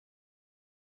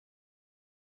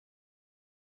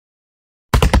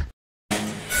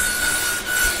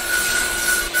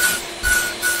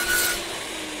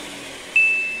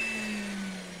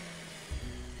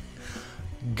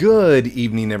Good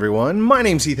evening, everyone. My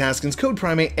name's Heath Haskins, Code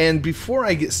Primate, and before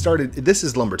I get started, this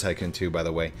is Lumber Tycoon 2, by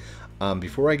the way.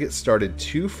 Before I get started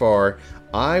too far,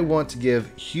 I want to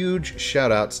give huge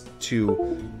shout-outs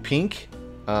to Pink.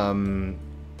 I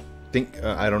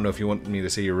don't know if you want me to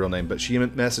say your real name, but she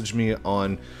messaged me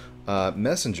on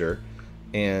Messenger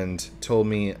and told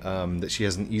me that she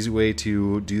has an easy way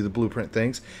to do the blueprint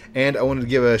things. And I wanted to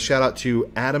give a shout-out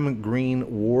to Adam Green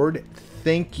Ward.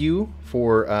 Thank you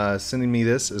for sending me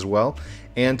this as well,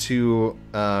 and to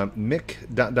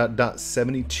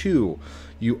Mick.72.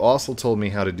 You also told me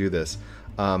how to do this.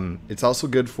 It's also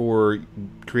good for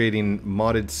creating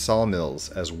modded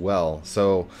sawmills as well.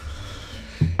 So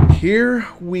here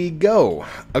we go.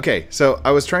 Okay, so I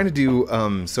was trying to do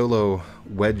solo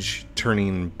wedge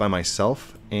turning by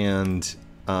myself, and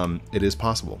it is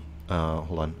possible.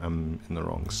 Hold on, I'm in the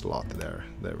wrong slot there.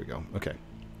 There we go. Okay.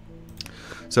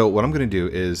 So what I'm going to do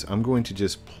is I'm going to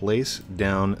just place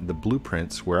down the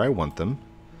blueprints where I want them.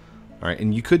 All right,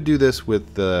 and you could do this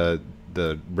with the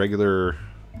regular,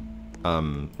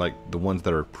 like the ones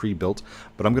that are pre-built,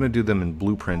 but I'm going to do them in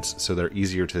blueprints so they're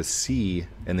easier to see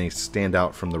and they stand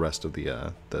out from the rest of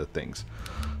the things.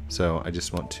 So I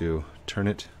just want to turn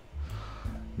it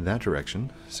that direction,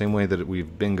 same way that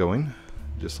we've been going,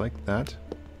 just like that.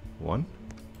 One,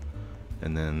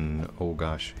 and then, oh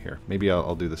gosh, here, maybe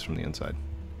I'll do this from the inside.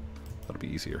 That'll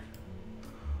be easier.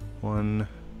 1,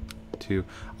 2.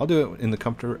 I'll do it in the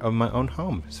comfort of my own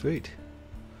home. Sweet.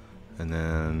 And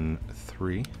then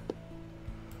 3.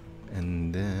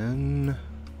 And then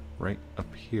right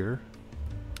up here,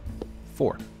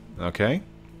 4. Okay.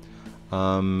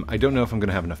 I don't know if I'm going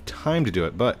to have enough time to do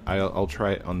it, but I'll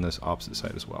try it on this opposite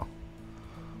side as well.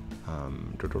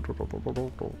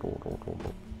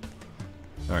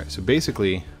 Alright, so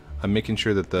basically, I'm making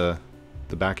sure that the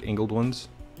back angled ones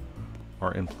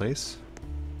are in place.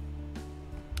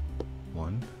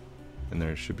 1, and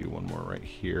there should be one more right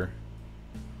here.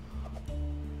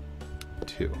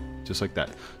 2, just like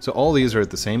that. So all these are at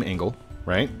the same angle,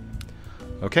 right?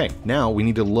 Okay, now we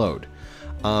need to load.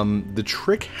 The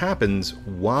trick happens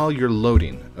while you're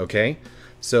loading, okay?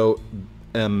 So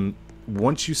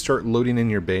once you start loading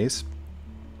in your base,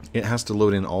 it has to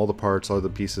load in all the parts, all the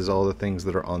pieces, all the things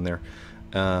that are on there.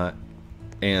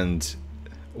 And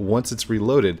once it's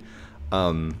reloaded,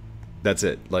 that's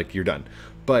it. Like, you're done.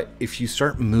 But if you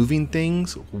start moving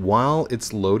things while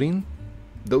it's loading,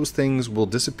 those things will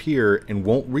disappear and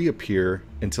won't reappear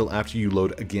until after you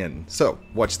load again. So,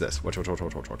 watch this. Watch. We're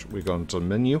going to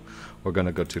menu. We're going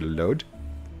to go to load.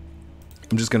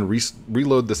 I'm just going to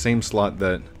reload the same slot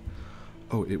that...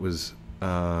 Oh, it was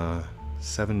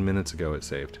 7 minutes ago it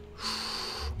saved.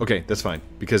 Okay, that's fine,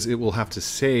 because it will have to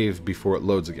save before it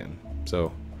loads again.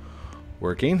 So,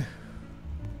 working.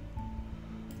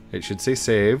 It should say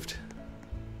saved.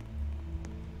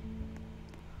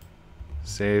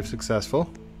 Save successful.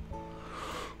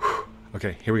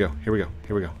 Okay, here we go.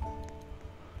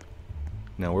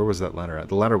 Now, where was that ladder at?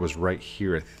 The ladder was right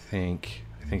here, I think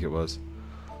it was.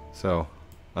 So,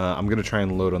 I'm going to try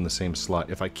and load on the same slot.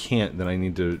 If I can't, then I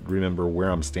need to remember where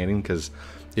I'm standing, because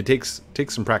it takes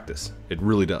some practice. It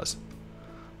really does.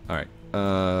 Alright,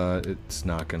 it's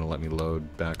not going to let me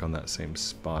load back on that same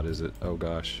spot, is it? Oh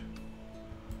gosh.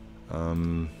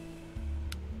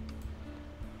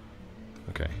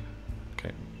 Okay.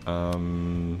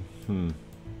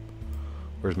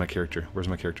 Where's my character?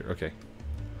 Okay.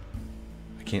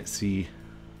 I can't see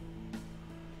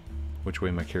which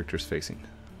way my character is facing.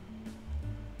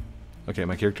 Okay,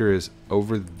 my character is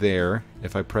over there.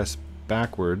 If I press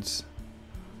backwards...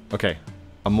 Okay,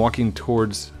 I'm walking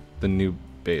towards the new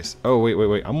base. Oh,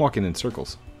 wait. I'm walking in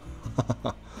circles.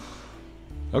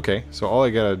 Okay, so all I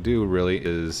gotta do really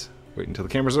is wait until the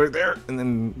camera's right there, and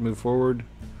then move forward,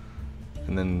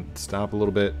 and then stop a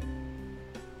little bit.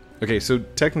 Okay, so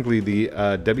technically the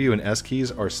W and S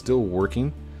keys are still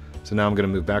working. So now I'm gonna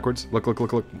move backwards. Look.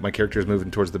 My character is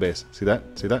moving towards the base. See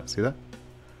that? See that?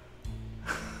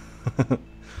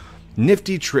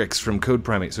 Nifty tricks from Code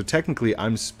Primate. So technically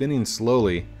I'm spinning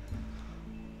slowly.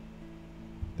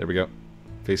 There we go.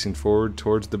 Facing forward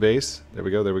towards the base. There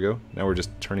we go. Now we're just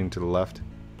turning to the left.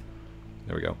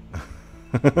 There we go.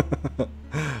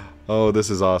 Oh,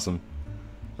 this is awesome.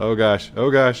 Oh gosh.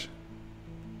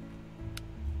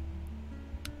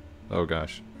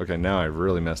 Okay, now I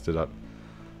really messed it up.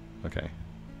 Okay.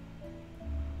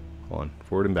 Hold on.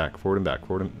 Forward and back.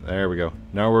 There we go.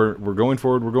 Now we're going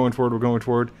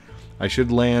forward. I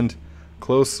should land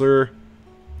closer.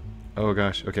 Oh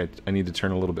gosh. Okay, I need to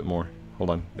turn a little bit more. Hold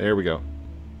on. There we go.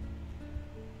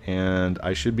 And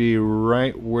I should be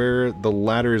right where the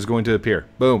ladder is going to appear.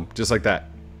 Boom. Just like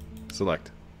that. Select.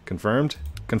 Confirmed.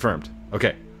 Confirmed.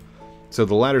 Okay. So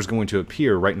the ladder's going to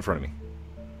appear right in front of me.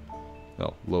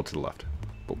 Well, a little to the left.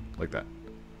 Boom, like that.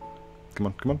 Come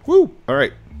on, come on. Woo! All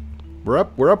right. We're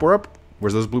up, we're up, we're up.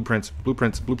 Where's those blueprints?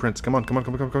 Blueprints, blueprints. Come on, come on,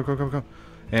 come on, come on, come on, come on.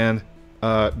 And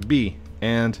B.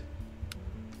 And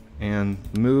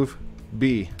move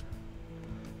B.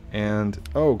 And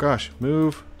oh gosh,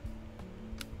 move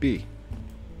B.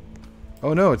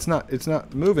 Oh no, it's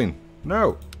not moving.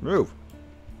 No, move.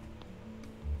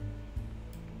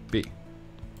 B.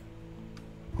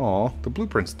 Aw, the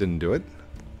blueprints didn't do it.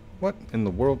 What in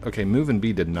the world? Okay, move and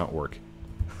B did not work.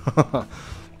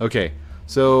 Okay,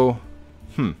 so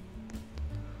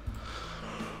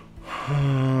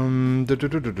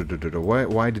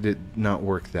why did it not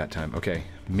work that time? Okay,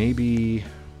 maybe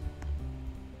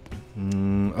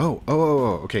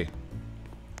okay.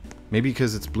 Maybe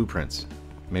because it's blueprints.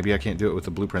 Maybe I can't do it with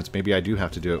the blueprints. Maybe I do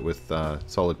have to do it with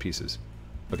solid pieces.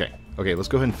 Okay, let's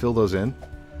go ahead and fill those in.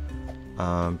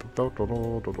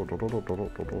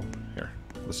 Here,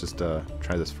 let's just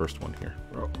try this first one here.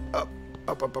 Up.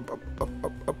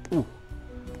 Ooh.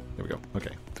 There we go.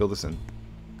 Okay, fill this in.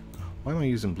 Why am I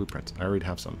using blueprints? I already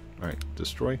have some. Alright,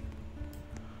 destroy.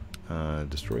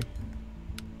 Destroy.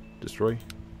 Destroy.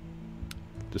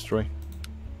 Destroy.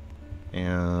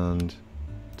 And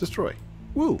destroy.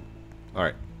 Woo!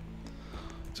 Alright.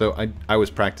 So I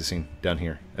was practicing down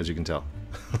here, as you can tell.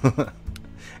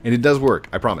 And it does work,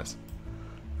 I promise.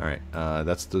 Alright,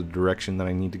 that's the direction that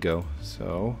I need to go.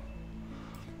 So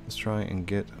let's try and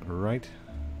get right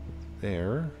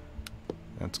there.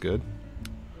 That's good.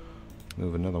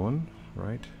 Move another one,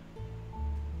 right?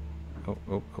 Oh,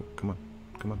 come on,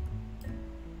 come on.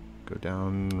 Go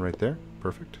down right there,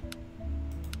 perfect.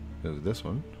 Move this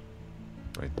one,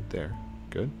 right there,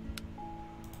 good.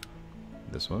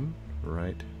 This one,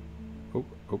 right, oh,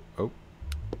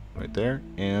 right there,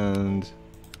 and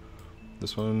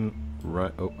this one,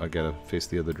 right, oh, I gotta face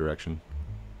the other direction.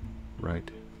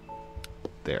 Right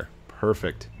there,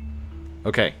 perfect.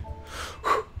 Okay,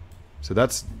 so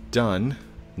that's done.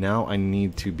 Now I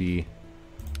need to be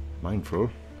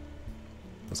mindful.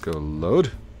 Let's go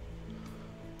load.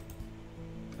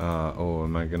 Oh,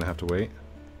 am I gonna have to wait?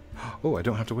 Oh, I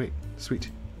don't have to wait.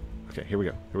 Sweet. Okay, here we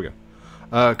go. Here we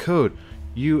go. Code.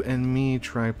 You and me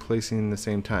try placing the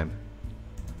same time.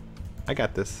 I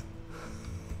got this.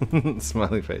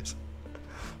 Smiley face.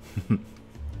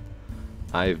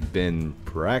 I've been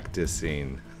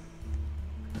practicing.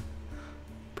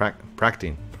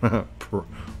 Practicing.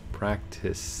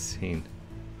 Practicing.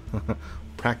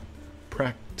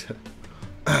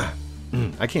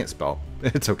 I can't spell.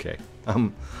 It's okay.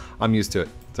 I'm used to it.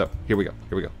 So here we go.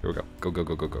 Here we go. Here we go. Go, go,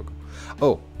 go, go, go, go.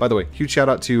 Oh, by the way, huge shout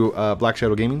out to Black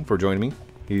Shadow Gaming for joining me.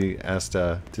 He asked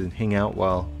to hang out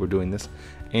while we're doing this,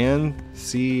 and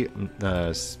C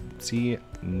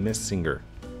Missinger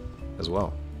as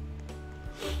well.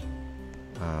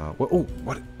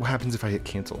 What happens if I hit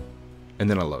cancel and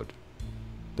then I load?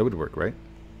 That would work, right?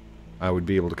 I would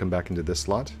be able to come back into this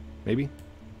slot, maybe?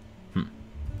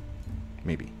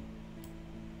 Maybe.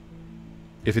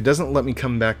 If it doesn't let me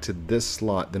come back to this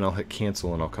slot, then I'll hit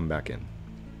cancel and I'll come back in.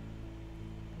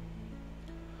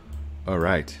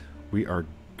 Alright, we are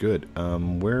good.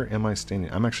 Where am I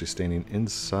standing? I'm actually standing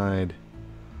inside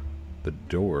the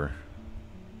door.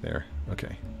 There,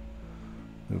 okay.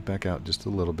 Move back out just a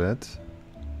little bit.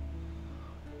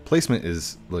 Placement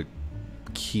is, like,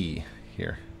 key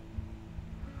here.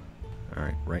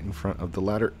 Alright, right in front of the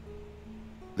ladder.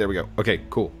 There we go. Okay,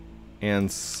 cool.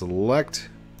 And select,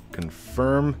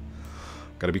 confirm.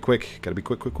 Gotta be quick. Gotta be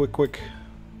quick, quick, quick, quick.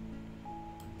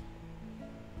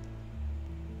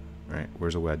 Alright,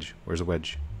 where's a wedge? Where's a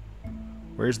wedge?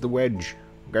 Where's the wedge?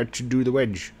 Got to do the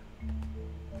wedge.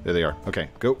 There they are. Okay,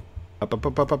 go. Up, up,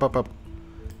 up, up, up, up, up.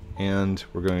 And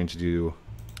we're going to do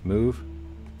move,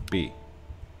 B.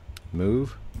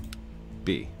 Move,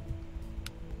 B.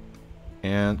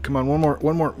 And come on, one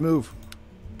more, move,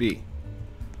 B.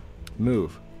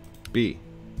 Move, B.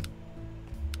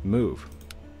 Move,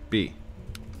 B.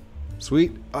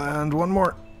 Sweet, and one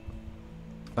more.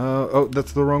 Oh,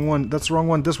 that's the wrong one. That's the wrong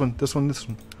one. This one.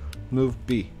 Move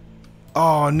B.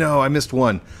 Oh no, I missed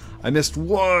one. I missed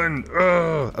one.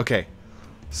 Ugh. Okay,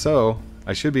 so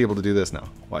I should be able to do this now.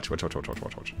 Watch.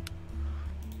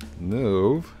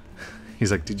 Move.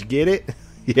 He's like, did you get it?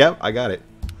 Yep, I got it.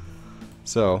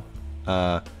 So,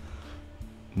 now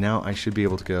I should be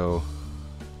able to go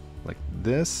like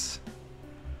this,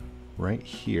 right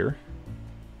here.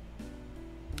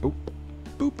 Oh,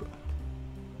 boop.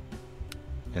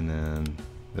 And then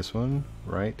this one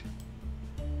right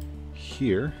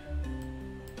here.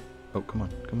 Oh, come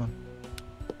on.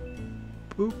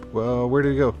 Boop. Well, where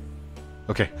did it go?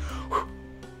 Okay. Whew.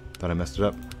 Thought I messed it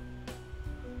up.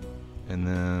 And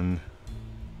then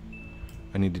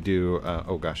I need to do,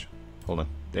 oh gosh, hold on.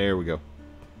 There we go.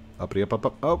 Uppity up, up,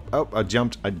 up. Oh, oh, I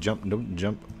jumped. Don't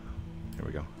jump. There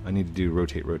we go. I need to do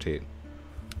rotate, rotate.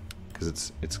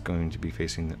 Because it's going to be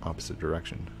facing the opposite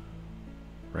direction.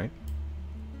 Right?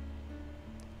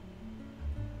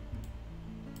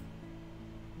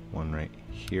 One right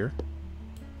here.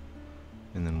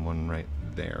 And then one right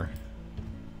there.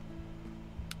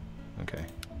 Okay.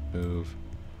 Move.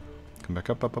 Come back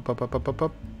up, up, up, up, up, up, up,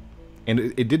 up. And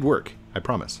it did work. I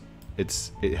promise.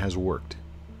 It has worked.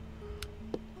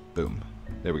 Boom.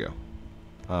 There we go.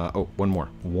 Oh, one more.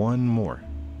 One more.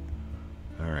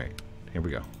 Alright. Here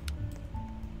we go.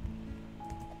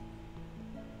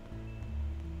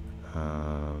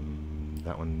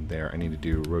 That one there. I need to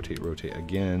do rotate, rotate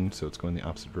again, so it's going the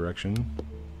opposite direction.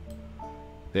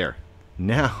 There.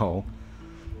 Now,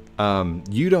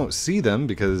 you don't see them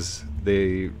because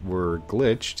they were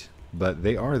glitched, but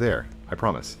they are there. I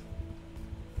promise.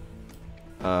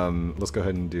 Let's go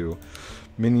ahead and do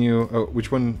menu. Oh,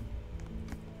 which one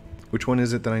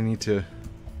is it that I need to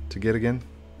get again?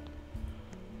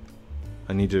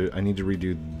 I need to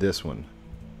redo this one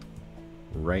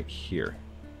right here.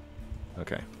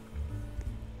 Okay.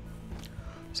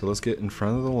 So let's get in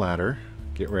front of the ladder,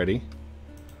 get ready,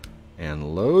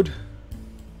 and load,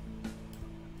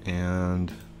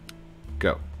 and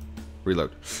go.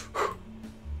 Reload.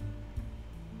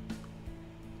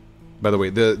 By the way,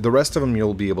 the rest of them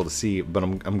you'll be able to see, but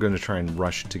I'm going to try and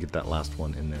rush to get that last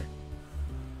one in there.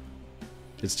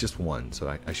 It's just one,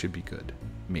 so I should be good.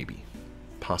 Maybe.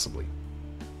 Possibly.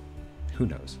 Who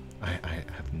knows? I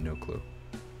have no clue.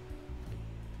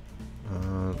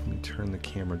 Let me turn the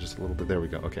camera just a little bit. There we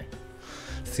go. Okay.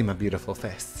 See my beautiful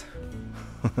face.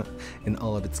 In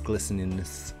all of its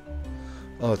glisteningness.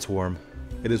 Oh, it's warm.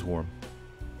 It is warm.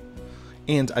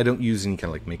 And I don't use any kind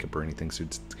of like makeup or anything, so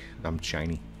I'm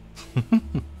shiny.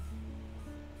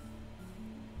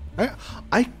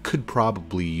 I could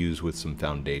probably use with some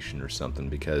foundation or something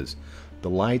because the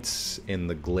lights and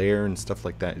the glare and stuff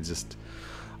like that is just...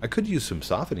 I could use some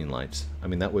softening lights. I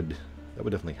mean, that would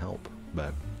definitely help,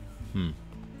 but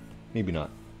maybe not.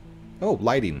 Oh,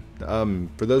 lighting.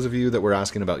 For those of you that were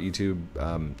asking about YouTube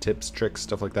tips, tricks,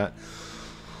 stuff like that,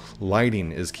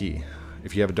 lighting is key.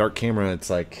 If you have a dark camera, it's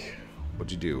like,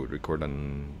 what'd you do? Record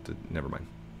on... Never mind.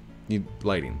 Need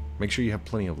lighting. Make sure you have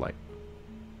plenty of light.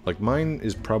 Like mine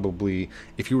is probably,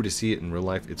 if you were to see it in real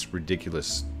life, it's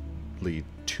ridiculously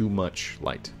too much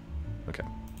light. Okay.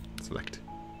 Select.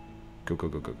 Go, go,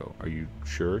 go, go, go. Are you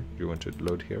sure you want to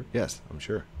load here? Yes, I'm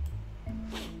sure.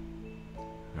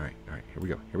 Alright, alright. Here we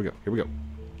go. Here we go. Here we go.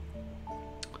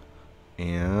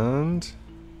 And...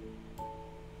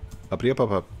 Uppity up,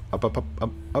 up, up. Up, up, up,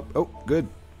 up, up. Oh, good.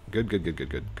 Good, good, good, good,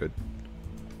 good, good.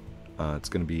 It's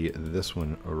going to be this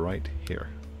one right here.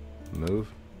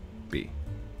 Move. B.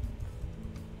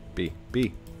 B.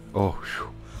 B. Oh,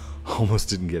 whew. Almost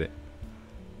didn't get it.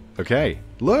 Okay.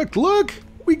 Look, look!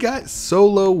 We got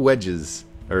solo wedges.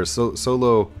 Or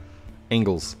solo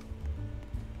angles.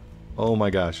 Oh my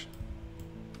gosh.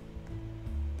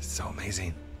 It's so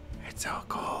amazing. It's so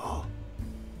cool.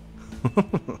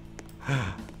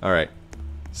 Alright.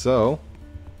 So...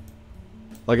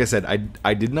 Like I said,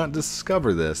 I did not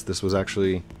discover this. This was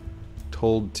actually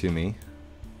told to me.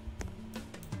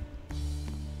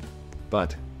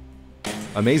 But,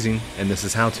 amazing, and this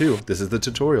is how to. This is the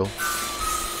tutorial.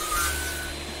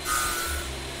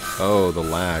 Oh, the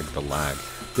lag, the lag.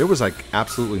 There was like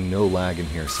absolutely no lag in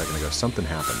here a second ago. Something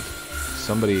happened.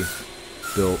 Somebody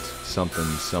built something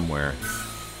somewhere.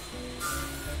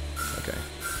 Okay.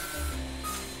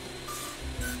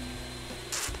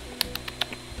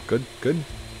 Good, good.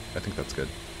 I think that's good.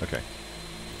 Okay.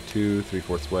 2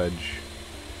 3/4 wedge.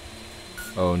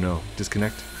 Oh no.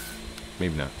 Disconnect?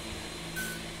 Maybe not.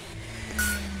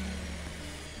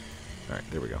 Alright,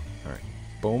 there we go. Alright.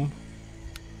 Boom.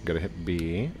 Gotta hit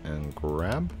B and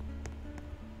grab.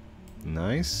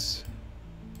 Nice.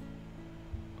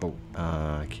 Oh,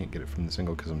 I can't get it from this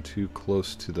angle because I'm too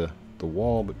close to the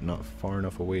wall, but not far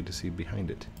enough away to see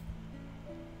behind it.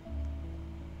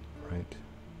 Right.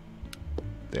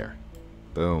 There.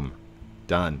 Boom.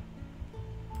 Done.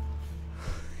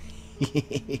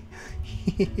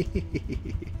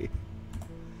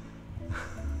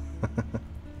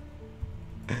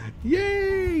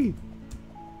 Yay!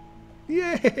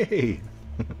 Yay!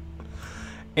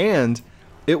 And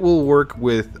it will work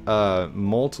with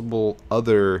multiple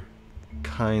other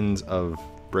kinds of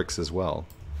bricks as well.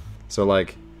 So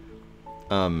like,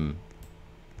 oh,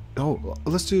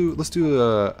 let's do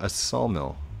a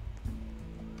sawmill.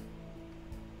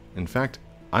 In fact,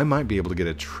 I might be able to get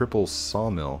a triple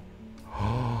sawmill.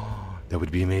 Oh, that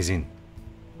would be amazing.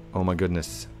 Oh my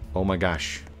goodness. Oh my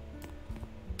gosh.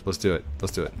 Let's do it.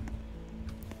 Let's do it.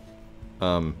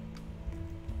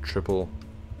 Triple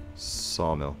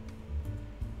sawmill.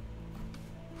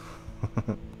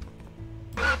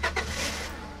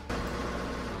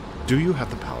 Do you have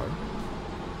the power?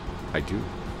 I do.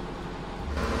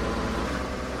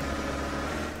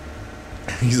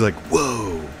 He's like,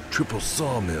 whoa, triple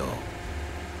sawmill.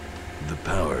 The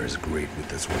power is great with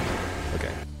this one.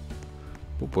 Okay.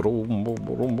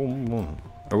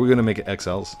 Are we gonna make it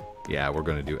XLs? Yeah, we're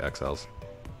gonna do XLs.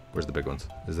 Where's the big ones?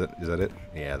 Is that it?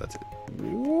 Yeah, that's it.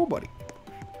 Whoa, buddy.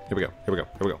 Here we go. Here we go.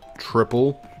 Here we go.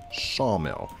 Triple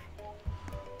sawmill.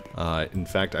 In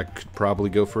fact, I could probably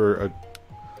go for a...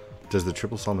 Does the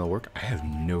triple sawmill work? I have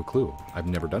no clue. I've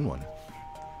never done one.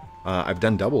 I've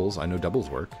done doubles. I know doubles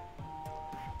work.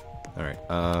 Alright,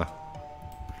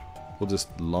 we'll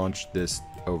just launch this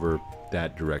over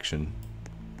that direction.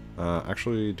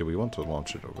 Actually, do we want to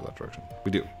launch it over that direction?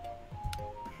 We do.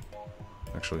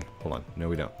 Actually, hold on. No,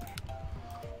 we don't.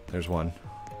 There's one.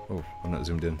 Oh, I'm not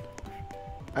zoomed in.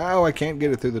 Ow, I can't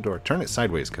get it through the door. Turn it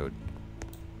sideways, code.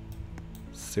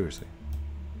 Seriously.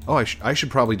 Oh, I should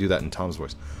probably do that in Tom's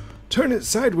voice. Turn it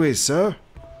sideways, sir.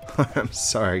 I'm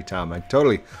sorry, Tom. I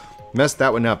totally messed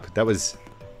that one up. That was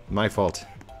my fault.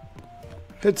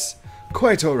 It's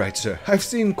quite alright, sir. I've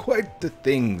seen quite the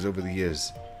things over the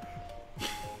years.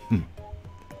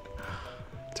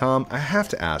 Tom, I have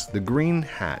to ask, the green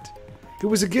hat. It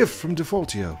was a gift from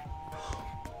Defaultio.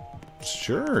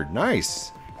 Sure,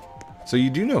 nice. So you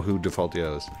do know who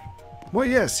Defaultio is? Well,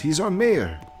 yes, he's our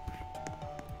mayor.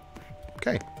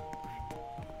 Okay.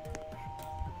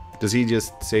 Does he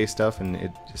just say stuff and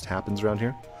it just happens around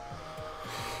here?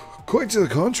 Quite to the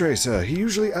contrary, sir. He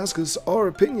usually asks us our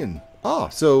opinion. Ah,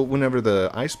 so whenever the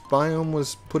ice biome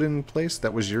was put in place,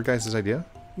 that was your guys' idea?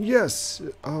 Yes,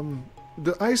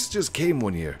 the ice just came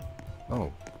one year.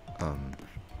 Oh,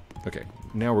 okay.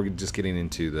 Now we're just getting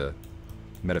into the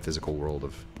metaphysical world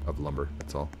of lumber,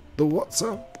 that's all. The what,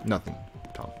 sir? Nothing,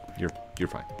 Tom. You're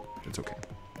fine. It's okay.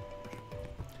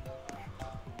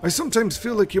 I sometimes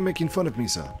feel like you're making fun of me,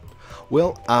 sir.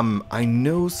 Well, I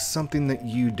know something that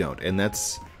you don't, and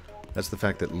that's the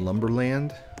fact that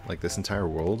Lumberland, like this entire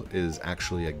world, is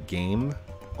actually a game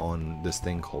on this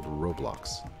thing called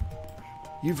Roblox.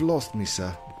 You've lost me,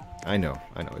 sir. I know,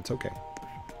 it's okay.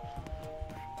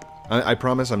 I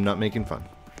promise I'm not making fun.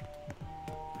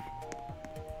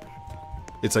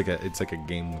 It's like a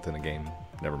game within a game.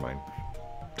 Never mind.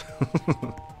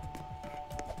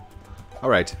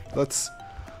 Alright, let's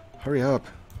hurry up.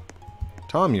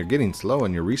 Tom, you're getting slow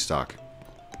on your restock.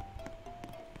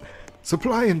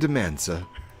 Supply and demand, sir.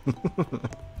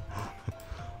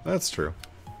 That's true.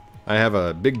 I have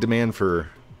a big demand for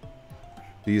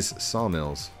these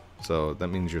sawmills, so that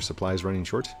means your supply is running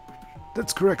short?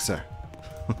 That's correct, sir.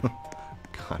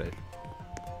 Got it.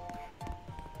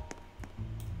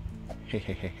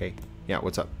 Hey. Yeah,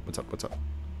 what's up? What's up?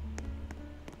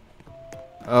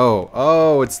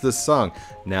 Oh, it's this song.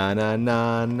 Na na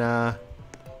na na.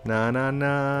 Na na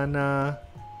na na.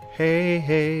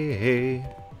 Hey.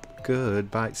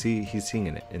 Goodbye. See, he's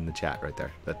singing it in the chat right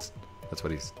there. That's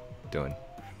what he's doing.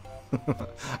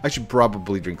 I should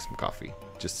probably drink some coffee.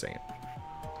 Just saying.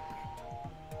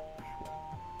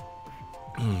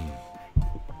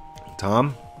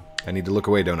 Tom, I need to look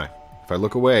away, don't I? If I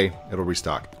look away, it'll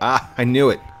restock. Ah, I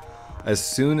knew it. As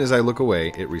soon as I look away,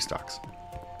 it restocks.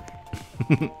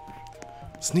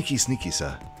 Sneaky,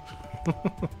 sir.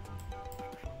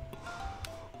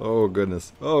 Oh,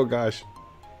 goodness. Oh, gosh.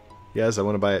 Yes, I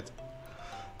want to buy it.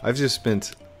 I've just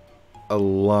spent a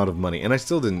lot of money, and I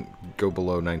still didn't go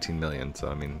below 19 million, so,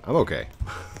 I mean, I'm okay.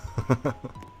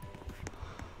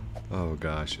 Oh,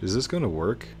 gosh. Is this going to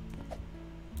work?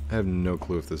 I have no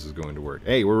clue if this is going to work.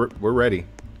 Hey, we're ready.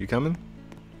 You coming?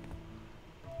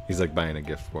 He's like buying a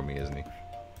gift for me, isn't he?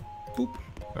 Boop.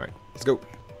 Alright, let's go.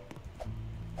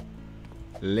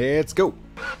 Let's go.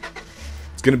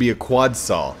 It's going to be a quad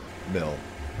saw mill.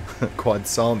 Quad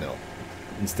saw mill.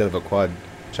 Instead of a quad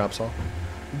chop saw.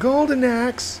 Golden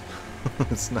axe.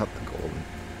 It's not the golden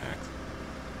axe.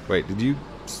 Wait, did you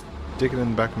stick it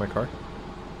in the back of my car?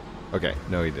 Okay,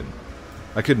 no he didn't.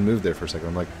 I couldn't move there for a second.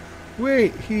 I'm like,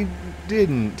 wait, he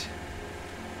didn't.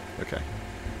 Okay.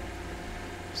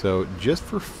 So, just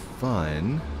for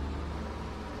fun,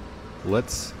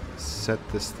 let's set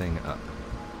this thing up.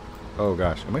 Oh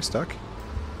gosh, am I stuck?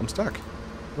 I'm stuck.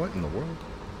 What in the world?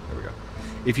 There we go.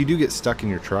 If you do get stuck in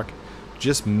your truck,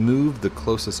 just move the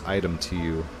closest item to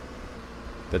you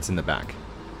that's in the back.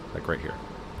 Like right here.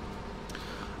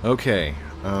 Okay,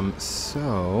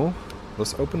 So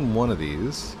let's open one of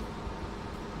these.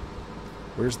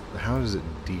 How does it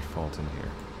default in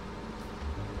here?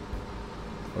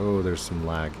 Oh, there's some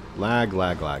lag. Lag.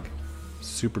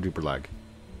 Super duper lag.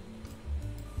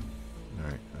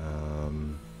 Alright,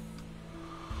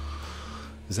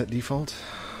 is that default?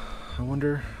 I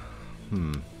wonder.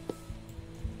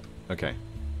 Okay.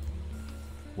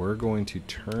 We're going to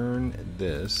turn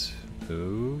this,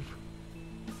 move,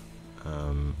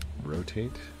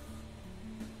 rotate,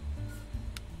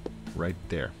 right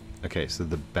there. Okay, so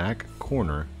the back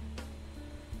corner.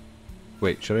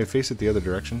 Wait, should I face it the other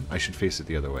direction? I should face it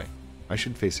the other way. I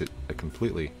should face it a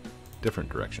completely different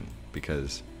direction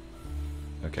because...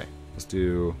 Okay, let's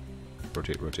do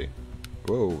rotate.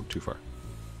 Whoa, too far.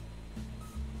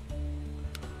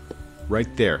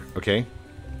 Right there, okay?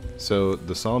 So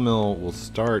the sawmill will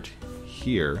start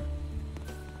here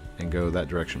and go that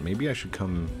direction. Maybe I should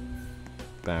come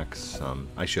back some.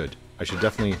 I should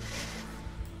definitely...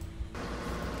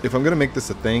 If I'm going to make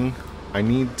this a thing, I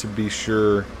need to be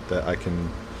sure that I can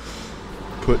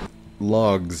put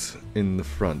logs in the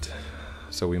front.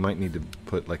 So we might need to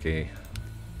put like a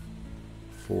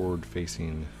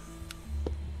forward-facing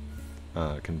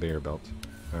conveyor belt.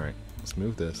 Alright, let's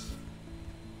move this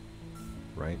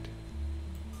right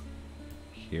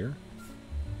here.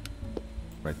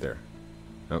 Right there.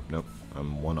 Nope.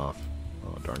 I'm one off.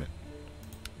 Oh, darn it.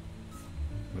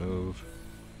 Move.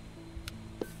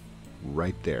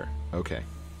 Right there. Okay.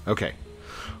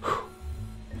 Whew.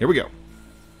 Here we go.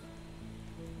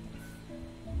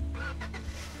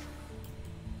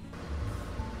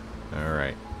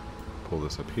 Alright. Pull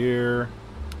this up here.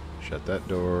 Shut that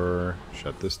door.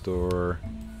 Shut this door.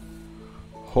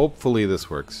 Hopefully this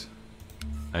works.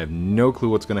 I have no clue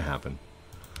what's going to happen.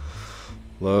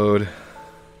 Load.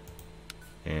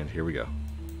 And here we go.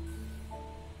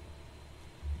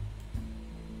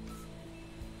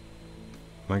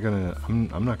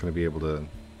 I'm not gonna be able to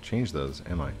change those,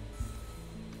 am I?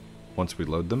 Once we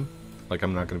load them? Like,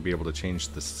 I'm not gonna be able to change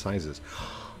the sizes.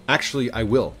 Actually, I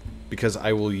will. Because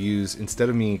I will use, instead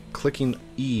of me clicking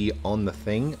E on the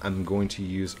thing, I'm going to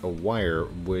use a wire,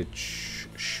 which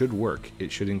should work.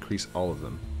 It should increase all of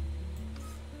them.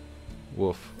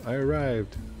 Woof. I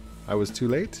arrived. I was too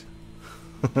late?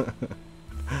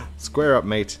 Square up,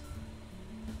 mate.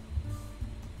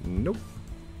 Nope.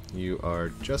 You are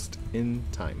just in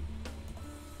time.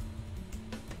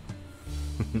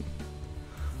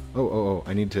 Oh,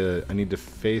 I need to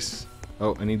face...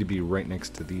 Oh, I need to be right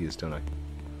next to these, don't I?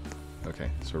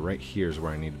 Okay, so right here is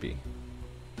where I need to be.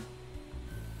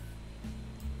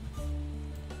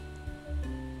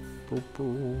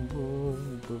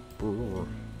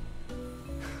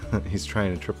 He's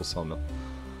trying a triple sawmill.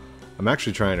 I'm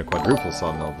actually trying a quadruple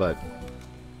sawmill, but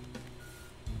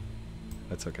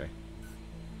that's okay.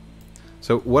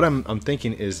 So what I'm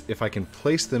thinking is if I can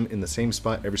place them in the same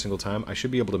spot every single time, I should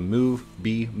be able to move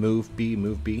B, move B,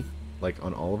 move B, like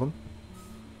on all of them.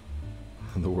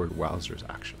 The word wowzers,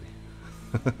 actually.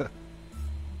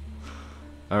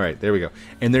 Alright, there we go.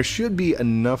 And there should be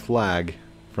enough lag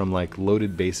from like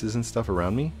loaded bases and stuff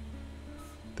around me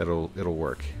that it'll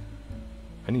work.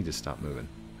 I need to stop moving.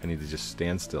 I need to just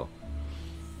stand still.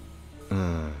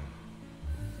 How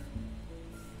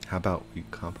about we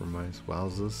compromise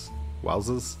wowzers?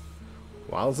 Wowzers?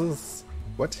 Wowzers?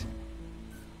 What?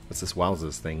 What's this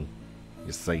wowzers thing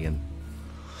you're saying?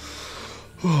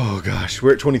 Oh gosh,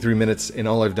 we're at 23 minutes and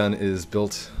all I've done is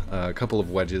built a couple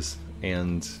of wedges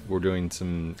and we're doing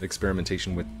some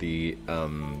experimentation with the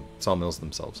sawmills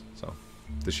themselves. So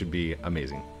this should be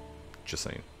amazing. Just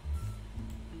saying.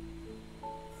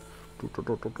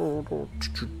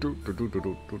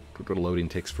 Loading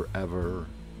takes forever.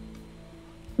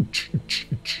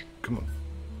 Come on.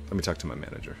 Let me talk to my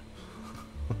manager.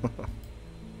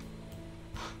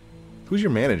 Who's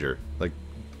your manager? Like,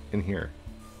 in here.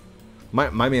 My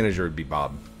manager would be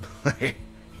Bob.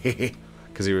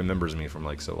 Because he remembers me from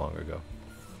like so long ago.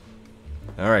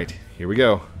 Alright, here we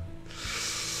go.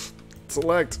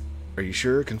 Select. Are you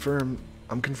sure? Confirm.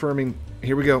 I'm confirming.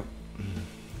 Here we go.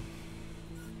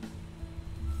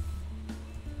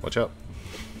 Watch out.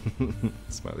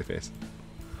 Smiley face.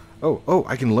 Oh,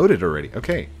 I can load it already.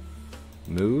 Okay.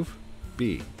 Move.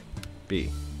 B. B.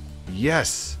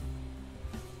 Yes!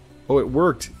 Oh, it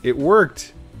worked. It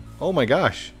worked! Oh my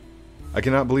gosh. I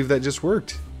cannot believe that just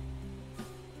worked.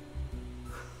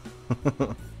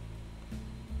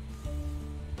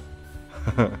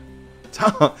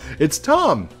 Tom! It's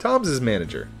Tom! Tom's his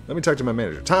manager. Let me talk to my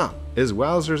manager. Tom! Is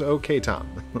Wowzers okay, Tom?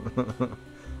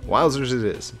 Wowzers it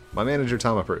is. My manager,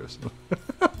 Tom, approves.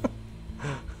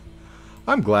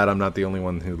 I'm glad I'm not the only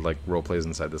one who, like, roleplays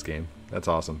inside this game. That's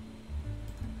awesome.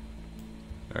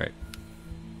 All right.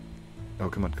 Oh,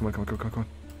 come on, come on, come on, come on, come on.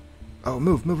 Oh,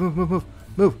 move, move, move, move, move,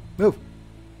 move, move.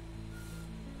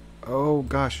 Oh,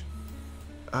 gosh.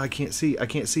 I can't see, I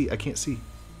can't see, I can't see.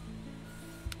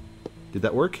 Did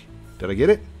that work? Did I get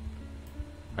it?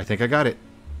 I think I got it.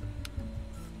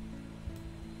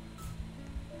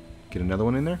 Get another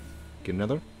one in there. Get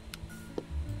another one.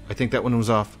 I think that one was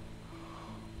off.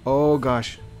 Oh,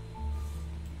 gosh.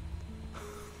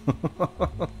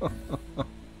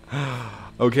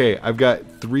 Okay, I've got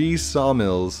 3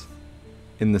 sawmills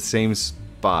in the same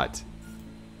spot.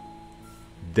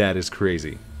 That is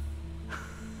crazy.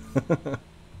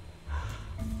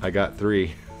 I got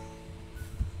 3.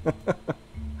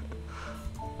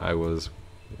 I was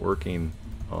working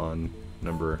on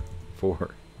number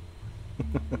 4.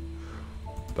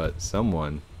 But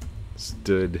someone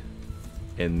stood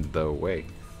in the way.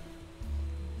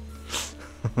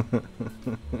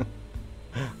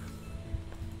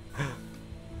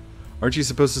 Aren't you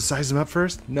supposed to size them up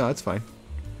first? No, that's fine.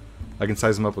 I can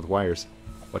size them up with wires.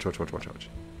 Watch, watch, watch, watch, watch.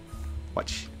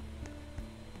 Watch.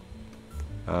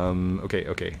 Okay,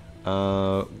 okay.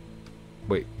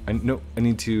 Wait. I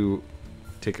need to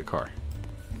take a car.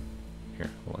 Here,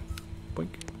 hold on. Boink.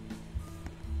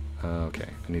 Okay,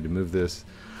 I need to move this.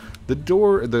 The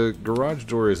garage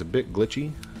door is a bit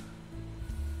glitchy.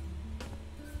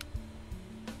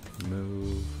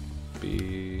 Move.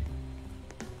 B.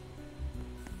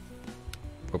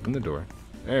 Open the door.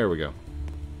 There we go.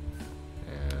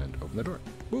 And open the door.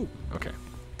 Woo. Okay.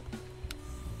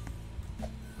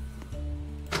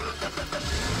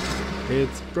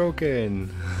 It's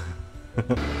broken.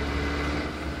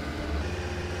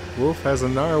 Wolf has a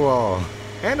narwhal.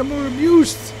 Animal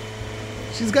abuse.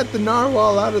 She's got the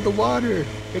narwhal out of the water.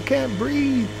 It can't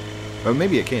breathe. Or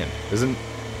maybe it can. Isn't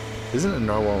a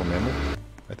narwhal a mammal?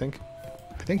 I think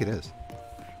it is.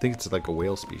 I think it's like a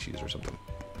whale species or something.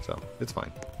 So it's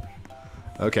fine.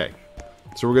 Okay.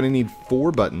 So we're gonna need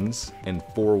 4 buttons and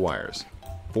 4 wires.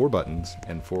 4 buttons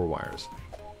and 4 wires.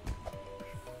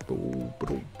 Boom,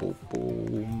 boom, boom,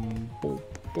 boom,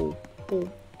 boom,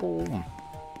 boom, boom.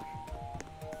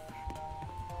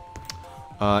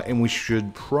 And we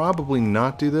should probably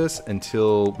not do this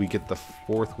until we get the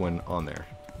 4th one on there.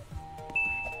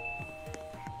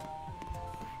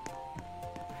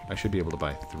 I should be able to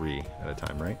buy 3 at a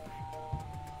time, right?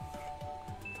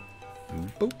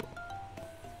 Boop.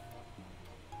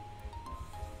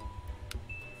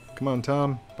 Come on,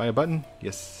 Tom. Buy a button?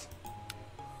 Yes.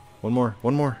 One more.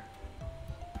 One more.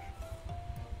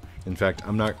 In fact,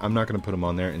 I'm not going to put them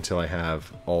on there until I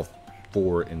have all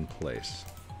 4 in place.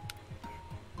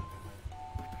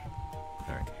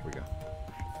 All right, here we go.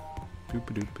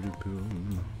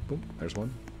 Boop-a-doop-a-doop-boom. Boom. There's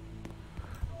 1.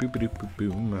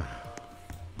 Boop-a-doop-a-boom.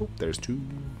 Boop. There's 2.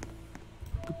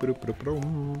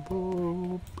 Boop-a-doop-a-doop-boom.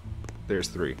 Boop. There's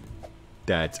 3.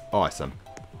 That's awesome.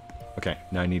 Okay,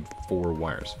 now I need 4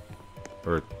 wires.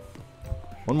 Or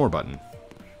 1 more button.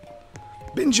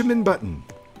 Benjamin Button.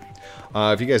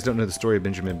 If you guys don't know the story of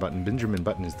Benjamin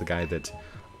Button is the guy that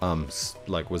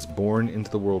like was born into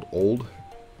the world old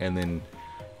and then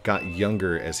got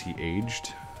younger as he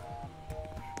aged.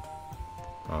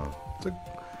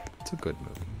 It's a good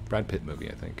movie. Brad Pitt movie,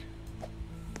 I think.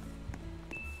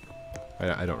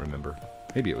 I don't remember.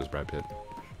 Maybe it was Brad Pitt.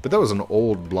 But that was an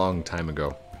old, long time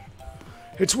ago.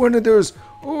 It's one of those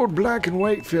old black and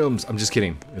white films. I'm just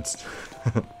kidding. It's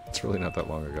it's really not that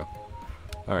long ago.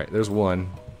 All right, there's 1.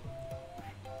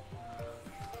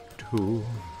 2.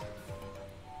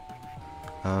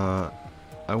 I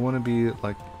want to be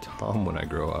like Tom when I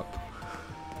grow up.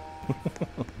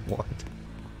 What?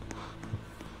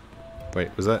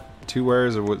 Wait, was that 2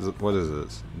 wires or what is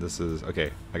this? This is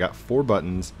okay. I got 4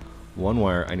 buttons, 1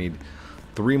 wire. I need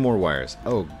 3 more wires.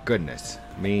 Oh goodness,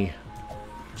 me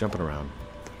jumping around.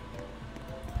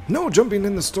 No jumping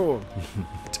in the store.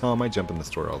 Tom, I jump in the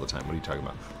store all the time. What are you talking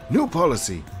about? New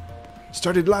policy.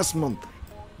 Started last month.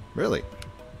 Really?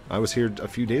 I was here a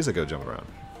few days ago jumping around.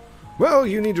 Well,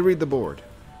 you need to read the board.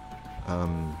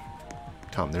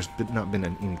 Tom, there's not been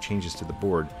any changes to the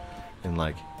board in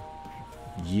like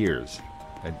years.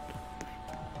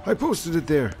 I posted it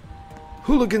there.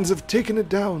 Hooligans have taken it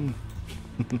down.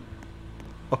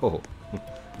 Oh,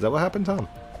 is that what happened, Tom?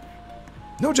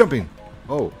 No jumping.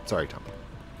 Oh, sorry, Tom.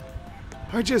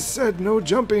 I just said no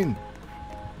jumping.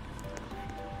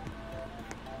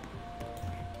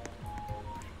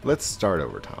 Let's start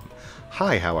over, Tom.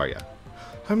 Hi, how are you?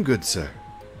 I'm good, sir.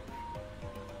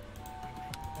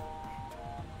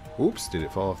 Oops, did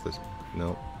it fall off this?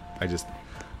 No,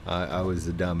 I was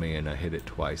a dummy and I hit it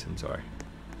twice. I'm sorry.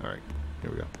 All right,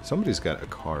 here we go. Somebody's got a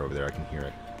car over there. I can hear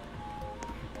it.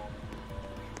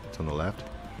 on the left.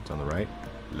 It's on the right.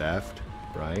 Left,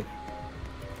 right.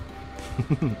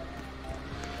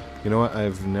 You know what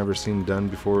I've never seen done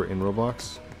before in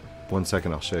Roblox? 1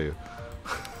 second, I'll show you.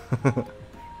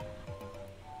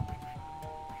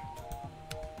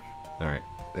 Alright,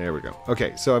 there we go.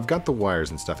 Okay, so I've got the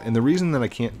wires and stuff. And the reason that I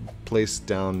can't place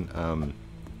down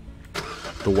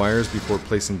the wires before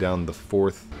placing down the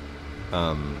fourth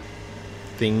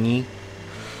thingy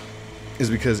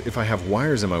is because if I have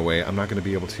wires in my way, I'm not going to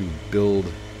be able to build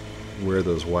where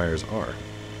those wires are.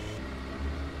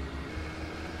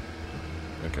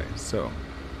 Okay, so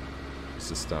let's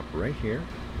just stop right here.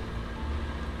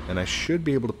 And I should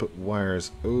be able to put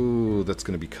wires... Oh, that's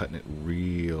going to be cutting it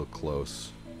real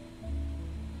close.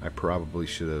 I probably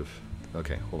should have...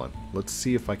 Okay, hold on. Let's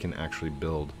see if I can actually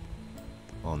build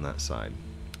on that side.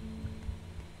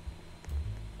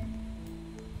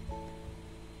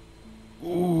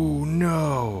 Ooh,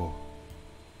 no!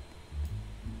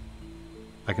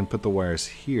 I can put the wires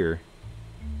here.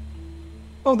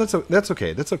 Oh, that's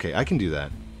okay. That's okay. I can do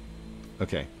that.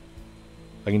 Okay.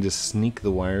 I can just sneak the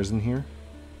wires in here.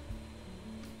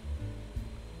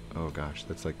 Oh gosh,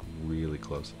 that's like really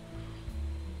close.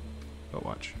 Oh,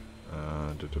 watch.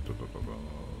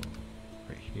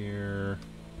 Right here.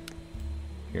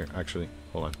 Here, actually,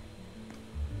 hold on.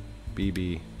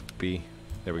 B.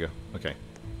 There we go. Okay.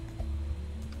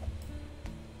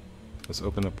 Let's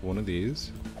open up one of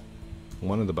these.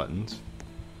 One of the buttons.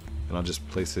 And I'll just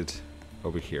place it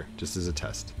over here, just as a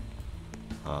test.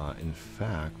 In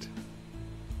fact...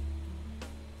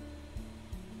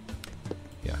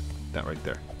 Yeah, that right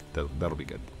there. That'll be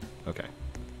good. Okay.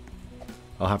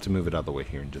 I'll have to move it out of the way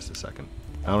here in just a second.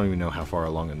 I don't even know how far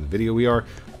along in the video we are,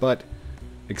 but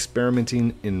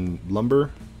experimenting in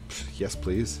lumber, yes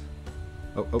please.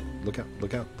 Oh, look out,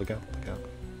 look out, look out, look out.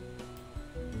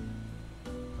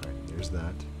 Alright, there's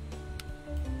that.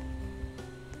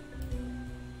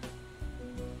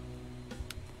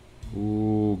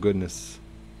 Ooh, goodness.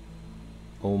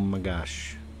 Oh my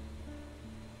gosh.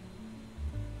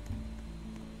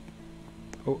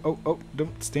 Oh,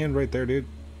 don't stand right there, dude.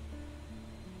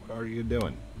 What are you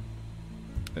doing?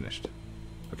 Finished.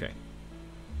 Okay.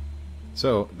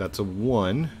 So, that's a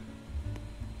 1.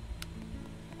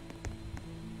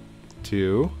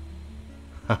 2.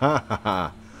 Ha ha ha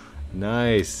ha.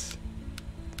 Nice.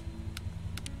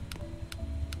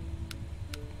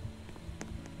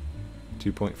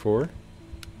 2.4.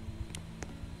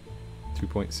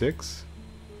 2.6.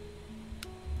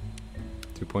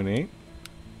 2.8.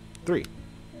 3.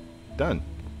 Done.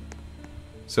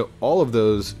 So all of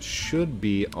those should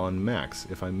be on max.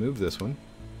 If I move this one.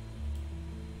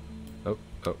 Oh.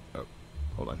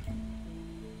 Hold on.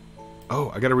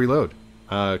 Oh, I gotta reload.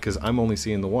 Because I'm only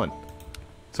seeing the 1.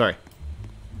 Sorry.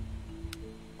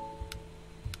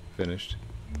 Finished.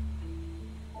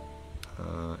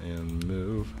 And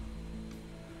move.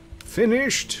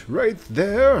 Finished! Right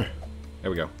there!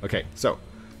 There we go. Okay, so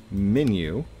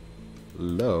menu,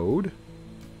 load.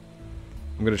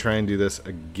 I'm going to try and do this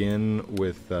again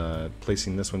with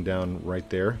placing this one down right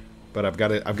there. But I've got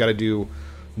to do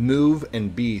move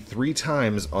and B 3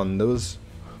 times on those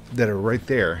that are right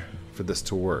there for this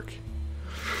to work.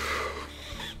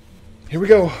 Here we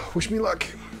go. Wish me luck.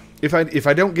 If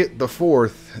I don't get the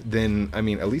 4th, then I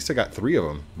mean at least I got 3 of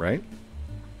them, right?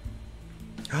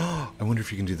 I wonder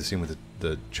if you can do the same with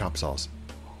the chop saws.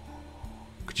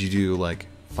 Could you do like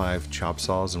 5 chop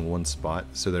saws in one spot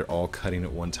so they're all cutting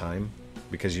at one time?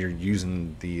 Because you're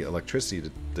using the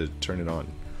electricity to turn it on.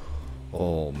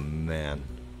 Oh, man.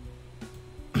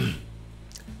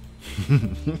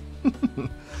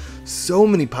 So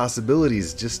many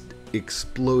possibilities just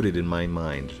exploded in my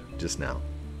mind just now.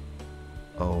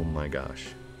 Oh my gosh.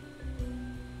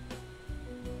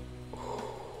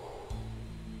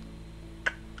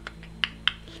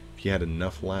 If you had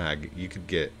enough lag, you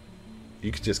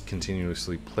could just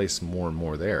continuously place more and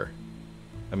more there.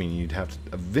 I mean, you'd have to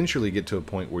eventually get to a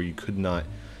point where you could not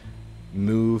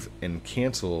move and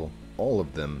cancel all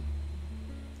of them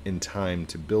in time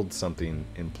to build something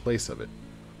in place of it.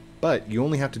 But you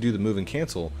only have to do the move and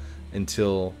cancel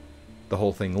until the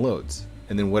whole thing loads.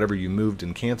 And then whatever you moved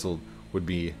and canceled would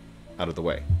be out of the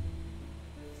way.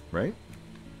 Right?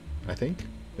 I think?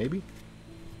 Maybe?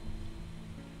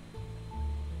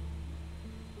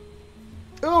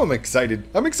 Oh, I'm excited.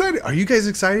 I'm excited. Are you guys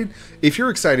excited? If you're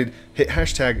excited, hit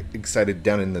hashtag excited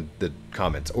down in the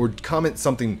comments. Or comment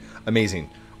something amazing.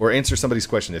 Or answer somebody's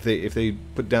question. If they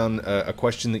put down a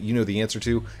question that you know the answer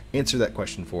to, answer that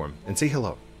question for them. And say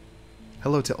hello.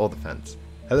 Hello to all the fans.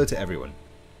 Hello to everyone.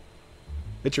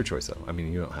 It's your choice, though. I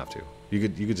mean, you don't have to. You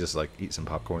could just, like, eat some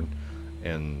popcorn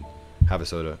and have a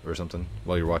soda or something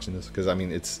while you're watching this, because I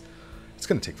mean it's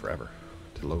gonna take forever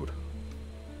to load.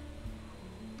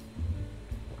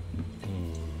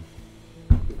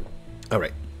 All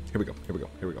right, here we go.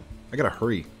 I gotta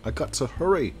hurry. I got to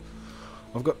hurry.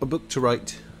 I've got a book to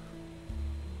write.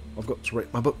 I've got to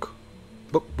write my book.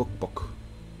 Book.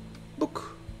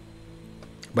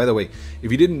 By the way,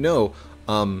 if you didn't know,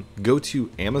 go to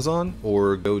Amazon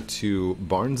or go to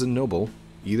Barnes & Noble,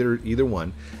 either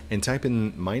one, and type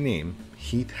in my name,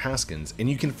 Heath Haskins, and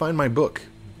you can find my book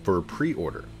for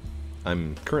pre-order.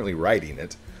 I'm currently writing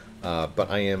it, but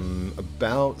I am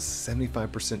about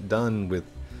 75% done with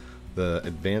the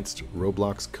advanced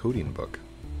Roblox coding book.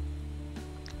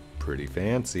 Pretty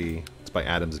fancy. It's by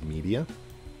Adams Media.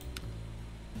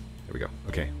 There we go.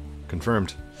 Okay.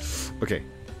 Confirmed. Okay.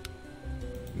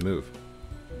 Move.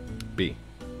 B.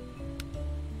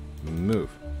 Move.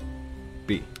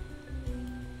 B.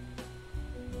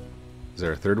 Is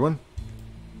there a third one?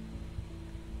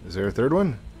 Is there a third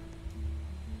one?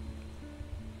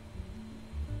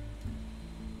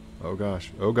 Oh gosh.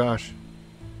 Oh gosh.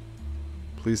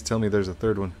 Please tell me there's a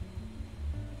third one.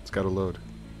 It's got to load.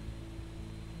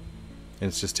 And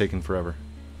it's just taking forever.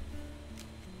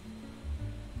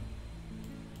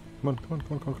 Come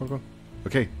on.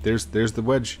 Okay, there's the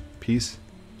wedge piece.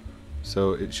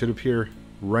 So it should appear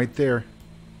right there.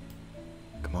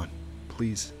 Come on,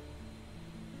 please.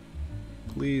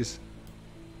 Please.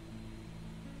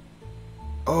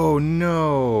 Oh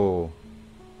no.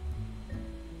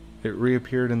 It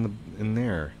reappeared in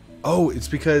there. Oh, it's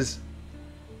because...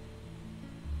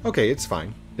 Okay, it's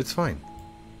fine. It's fine.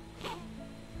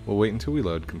 We'll wait until we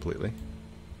load completely.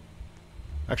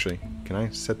 Actually, can I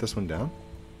set this one down?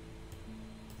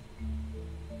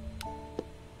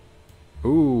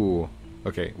 Ooh.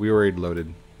 Okay, we already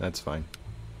loaded. That's fine.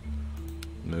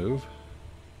 Move.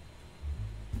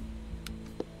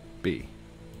 B.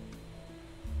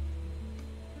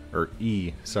 Or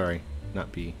E. Sorry,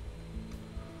 not B.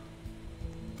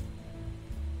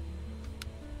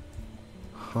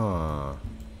 Huh.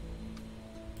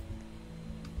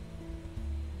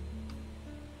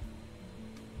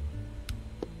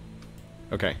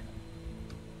 Okay.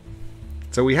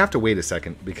 So we have to wait a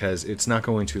second because it's not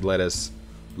going to let us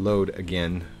load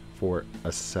again for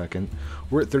a second.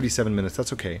 We're at 37 minutes.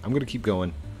 That's okay. I'm going to keep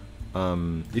going.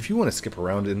 If you want to skip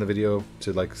around in the video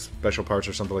to like special parts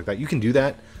or something like that, you can do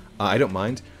that. I don't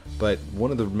mind. But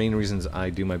one of the main reasons I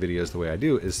do my videos the way I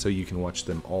do is so you can watch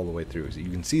them all the way through. So you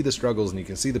can see the struggles and you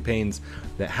can see the pains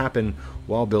that happen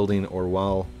while building or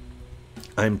while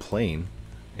I'm playing.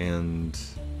 And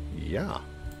yeah.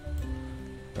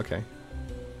 Okay.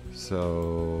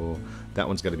 So that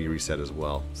one's got to be reset as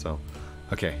well. So,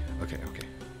 okay.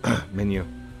 Menu.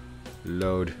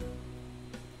 Load.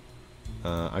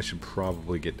 I should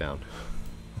probably get down.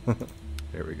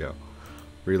 There we go.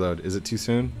 Reload. Is it too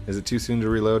soon? Is it too soon to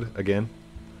reload again?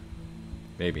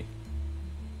 Maybe.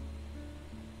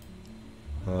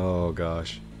 Oh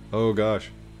gosh. Oh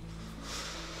gosh.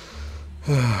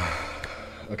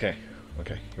 Okay.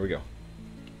 Here we go.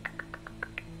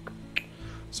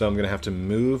 So I'm going to have to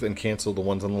move and cancel the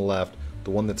ones on the left.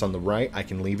 The one that's on the right, I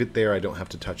can leave it there. I don't have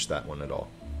to touch that one at all.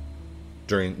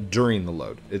 During the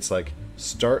load. It's like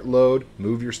start load,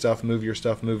 move your stuff,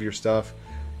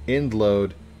 end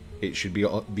load. It should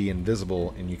be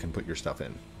invisible and you can put your stuff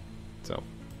in. So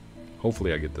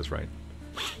hopefully I get this right.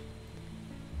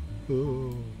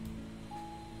 Oh.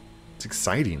 It's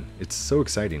exciting. It's so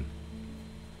exciting.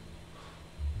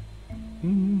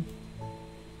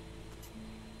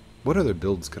 What other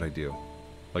builds could I do?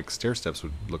 Like stair steps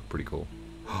would look pretty cool.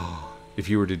 If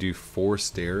you were to do 4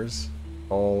 stairs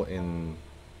all in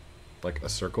like a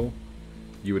circle,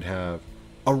 you would have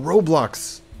a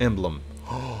Roblox emblem.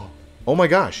 Oh my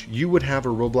gosh, you would have a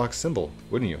Roblox symbol,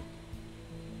 wouldn't you?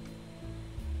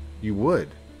 You would.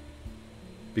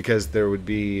 Because there would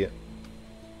be...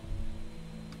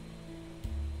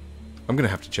 I'm going to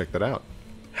have to check that out.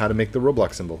 How to make the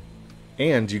Roblox symbol.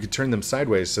 And you could turn them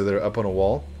sideways so they're up on a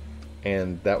wall.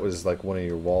 And that was like one of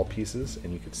your wall pieces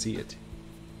and you could see it.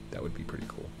 That would be pretty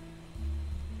cool.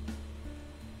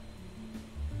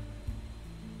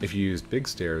 If you used big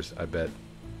stairs, I bet...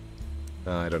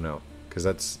 I don't know. Because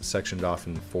that's sectioned off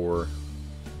in 4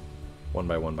 1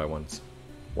 by 1 by 1s.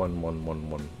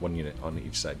 1 unit on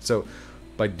each side. So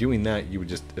by doing that, you would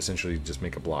just essentially just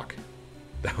make a block.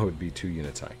 That would be 2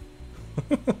 units high.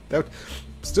 That would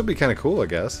still be kind of cool, I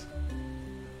guess.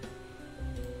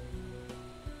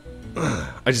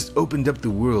 I just opened up the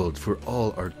world for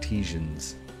all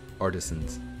artisans.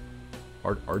 Artisans.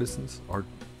 Artisans?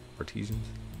 Artisans?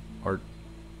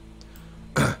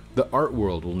 The art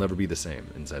world will never be the same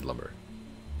inside lumber.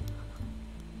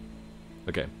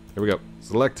 Okay, here we go.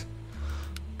 Select.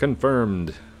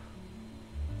 Confirmed.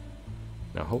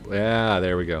 Now, hope. Yeah,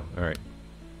 there we go. All right.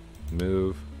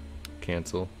 Move.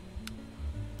 Cancel.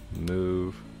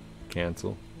 Move.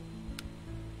 Cancel.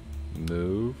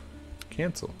 Move.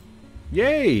 Cancel.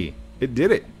 Yay! It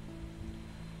did it.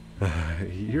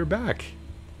 You're back.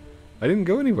 I didn't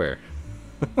go anywhere.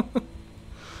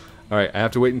 Alright, I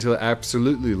have to wait until it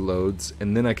absolutely loads,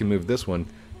 and then I can move this one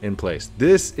in place.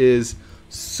 This is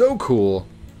so cool.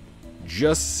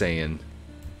 Just saying.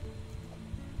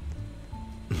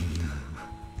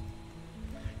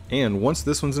 And once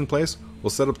this one's in place, we'll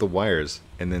set up the wires,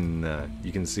 and then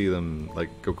you can see them like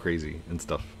go crazy and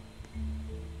stuff.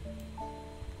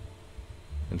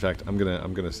 In fact, I'm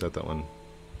gonna set that one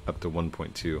up to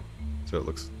 1.2, so it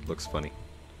looks funny.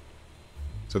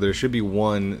 So there should be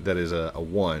one that is a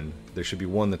 1, there should be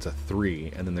one that's a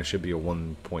 3, and then there should be a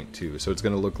 1.2. So it's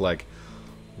gonna look like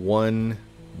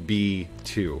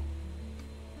 1B2.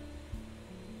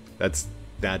 That's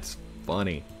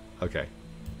funny. Okay.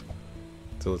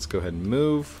 So let's go ahead and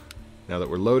move. Now that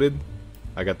we're loaded,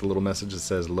 I got the little message that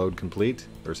says load complete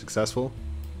or successful.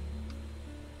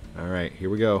 Alright, here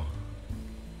we go.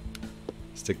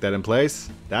 Stick that in place.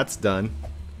 That's done.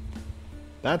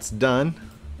 That's done.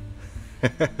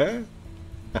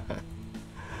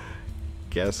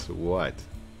 Guess what?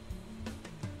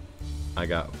 I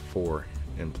got 4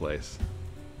 in place.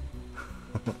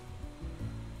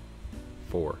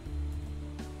 4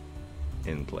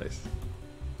 in place.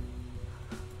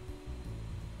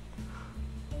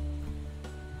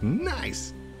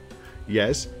 Nice!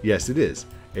 Yes, yes it is.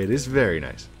 It is very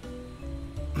nice.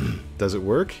 Does it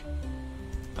work?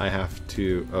 I have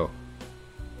to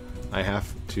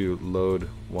load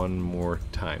one more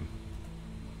time.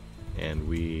 And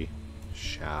we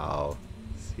shall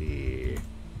see.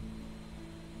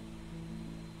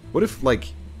 What if, like,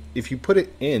 if you put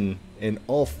it in and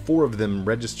all 4 of them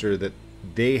register that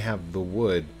they have the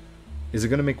wood, is it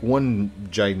going to make one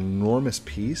ginormous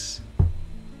piece?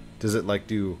 Does it, like,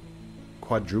 do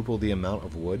quadruple the amount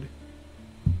of wood?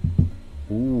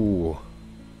 Ooh.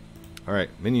 Alright,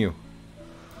 menu.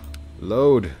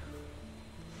 Load.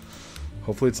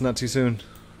 Hopefully it's not too soon.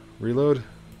 Reload.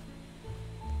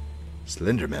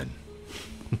 Slenderman.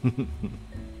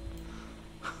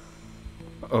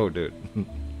 Oh, dude.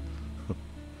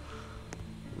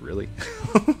 Really?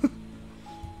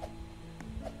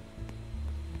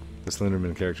 The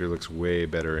Slenderman character looks way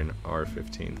better in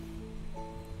R15.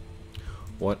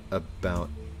 What about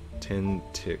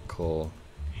tentacle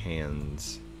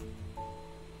hands?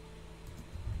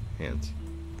 Hands.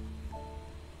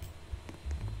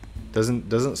 Doesn't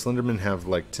Slenderman have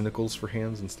like tentacles for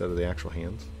hands instead of the actual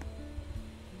hands?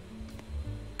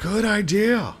 Good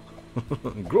idea.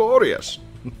 Glorious.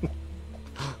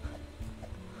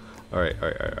 All right.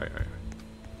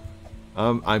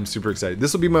 I'm super excited.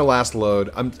 This will be my last load.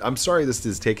 I'm sorry this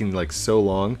is taking like so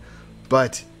long,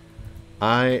 but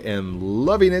I am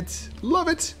loving it. Love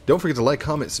it. Don't forget to like,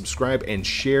 comment, subscribe, and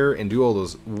share, and do all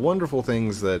those wonderful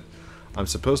things that I'm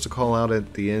supposed to call out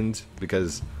at the end,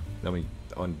 because I mean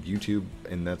on YouTube,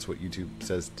 and that's what YouTube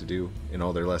says to do in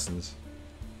all their lessons.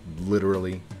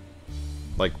 Literally.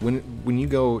 Like when you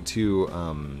go to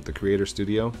the Creator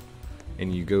Studio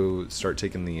and you go start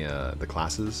taking the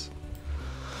classes,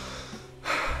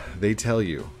 they tell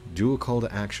you, do a call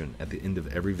to action at the end of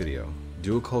every video.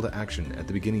 Do a call to action at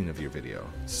the beginning of your video.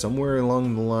 Somewhere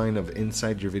along the line of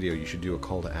inside your video, you should do a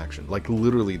call to action. Like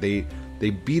literally, they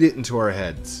beat it into our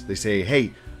heads. They say,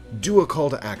 hey, do a call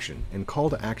to action. And call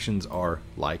to actions are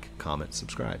like, comment,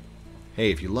 subscribe.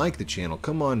 Hey, if you like the channel,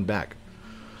 come on back.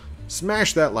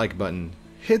 Smash that like button.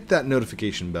 Hit that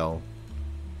notification bell.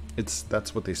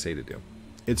 That's what they say to do.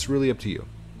 It's really up to you.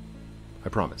 I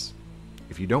promise.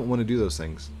 If you don't want to do those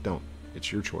things, don't.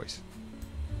 It's your choice.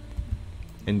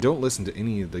 And don't listen to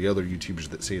any of the other YouTubers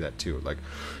that say that too. Like,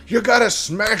 you gotta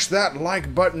smash that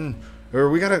like button, or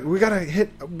we gotta hit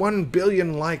 1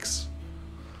 billion likes.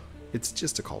 It's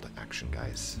just a call to action,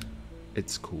 guys.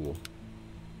 It's cool.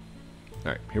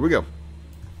 All right, here we go.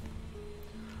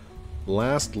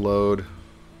 Last load.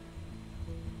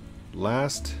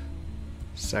 Last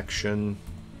section.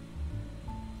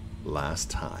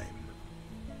 Last time.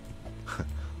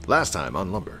 Last time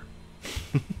on lumber.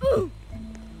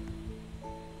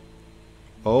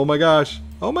 Oh my gosh.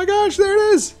 Oh my gosh, there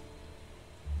it is.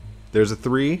 There's a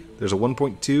 3, there's a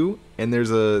 1.2, and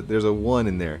there's a 1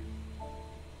 in there.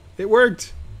 It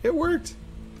worked. It worked.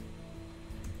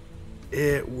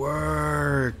 It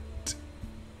worked.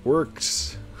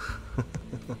 Works.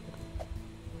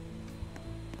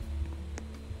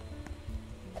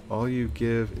 All you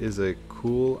give is a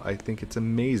cool, I think it's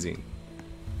amazing.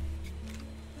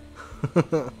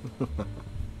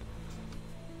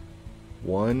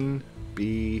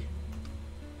 1B.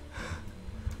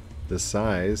 The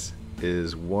size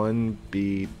is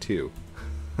 1B2.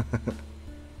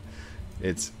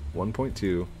 It's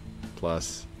 1.2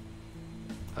 plus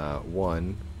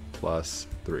 1 plus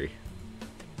 3.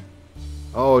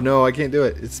 Oh no, I can't do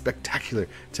it. It's spectacular.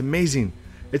 It's amazing.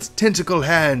 It's tentacle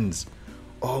hands.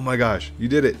 Oh my gosh, you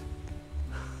did it.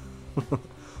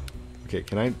 Okay,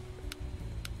 can I...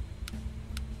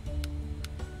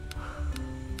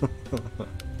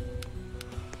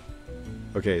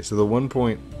 Okay, so the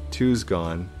 1.2's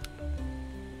gone.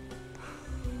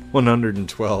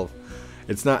 112.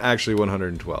 It's not actually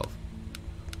 112.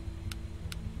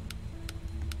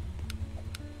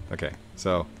 Okay,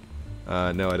 so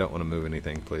no, I don't want to move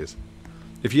anything, please.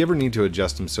 If you ever need to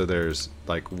adjust them so there's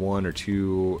like 1 or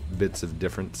 2 bits of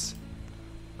difference,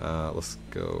 let's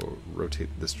go rotate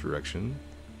this direction.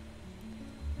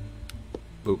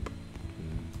 Boop.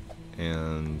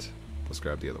 And let's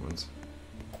grab the other ones.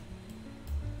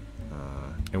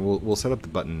 And we'll set up the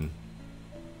button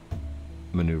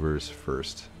maneuvers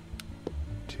first.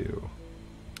 2.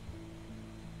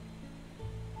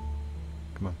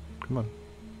 Come on, come on.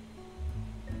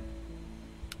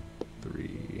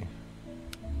 3.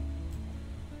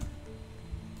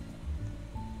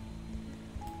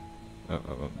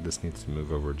 Oh, this needs to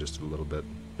move over just a little bit.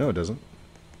 No, it doesn't.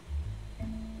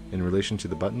 In relation to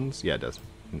the buttons? Yeah, it does.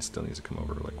 It still needs to come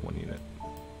over like 1 unit.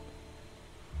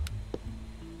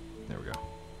 There we go.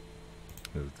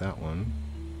 Move that one.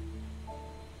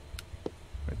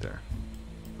 Right there.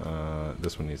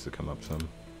 This one needs to come up some.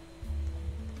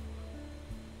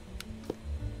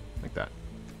 Like that.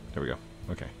 There we go.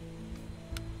 Okay.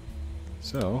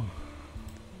 So,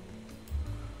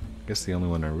 I guess the only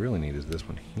one I really need is this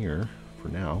one here for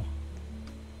now.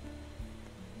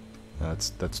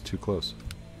 That's too close.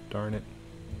 Darn it.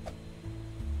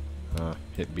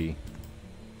 Hit B.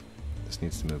 This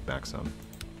needs to move back some.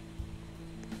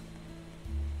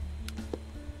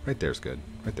 Right there's good.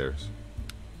 Right there's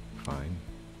fine.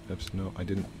 Oops, no, I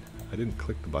didn't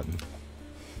click the button.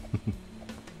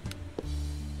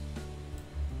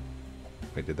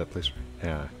 Wait, did that place right?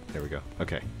 Yeah, there we go.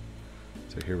 Okay.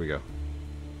 So here we go.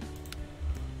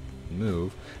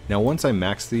 Move. Now once I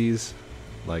max these,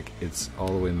 like it's all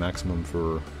the way maximum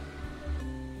for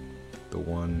the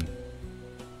one.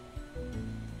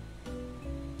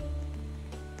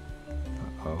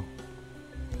 Uh-oh.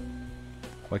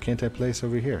 Why can't I place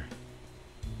over here?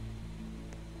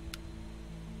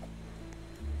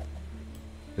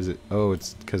 Is it? Oh,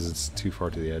 it's because it's too far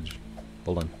to the edge.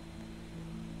 Hold on.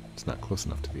 It's not close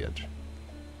enough to the edge.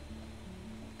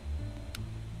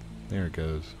 There it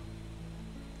goes.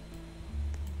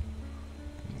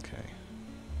 Okay.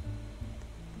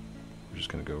 We're just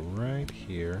going to go right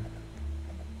here.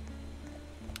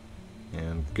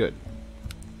 And good.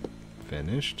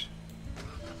 Finished.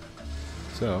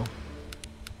 So,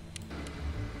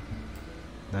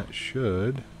 that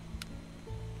should...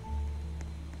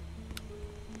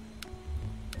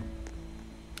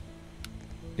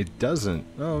 It doesn't.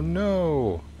 Oh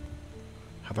no!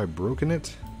 Have I broken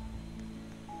it?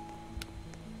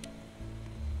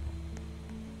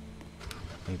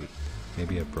 Maybe.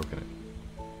 Maybe I've broken it.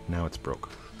 Now it's broke.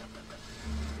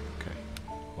 Okay.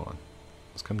 Hold on.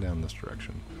 Let's come down this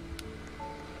direction.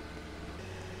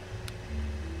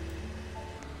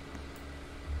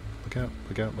 Look out,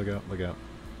 look out, look out, look out.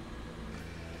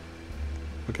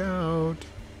 Look out!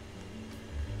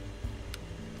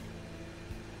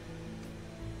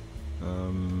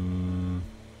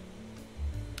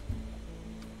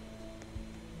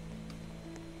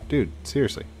 Dude,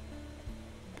 seriously.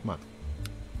 Come on.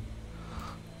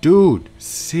 Dude,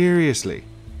 seriously.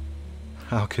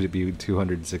 How could it be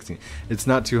 216? It's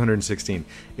not 216.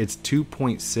 It's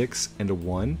 2.6 and a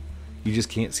 1. You just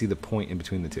can't see the point in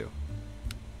between the two.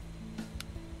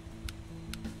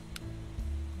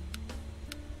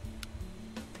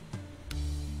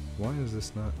 Why is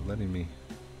this not letting me?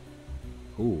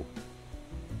 Ooh.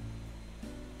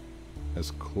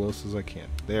 As close as I can.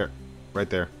 There. Right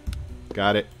there.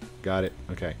 Got it. Got it.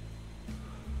 Okay.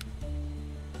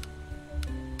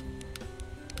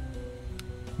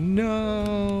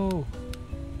 No!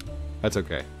 That's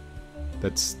okay.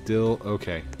 That's still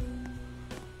okay.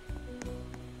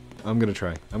 I'm gonna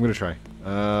try. I'm gonna try.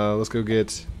 Let's go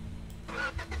get...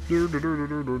 I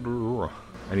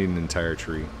need an entire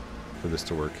tree for this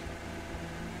to work.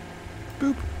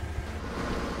 Boop.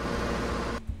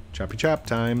 Choppy chop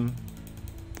time.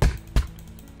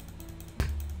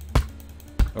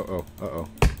 Uh-oh, uh-oh.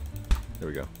 There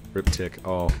we go. Rip Tick.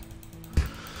 Oh.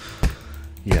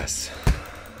 Yes.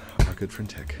 Our good friend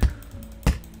Tick.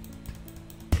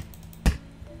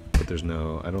 But there's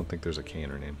no, I don't think there's a K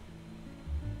in her name.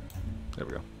 There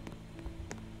we go.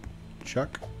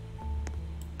 Chuck.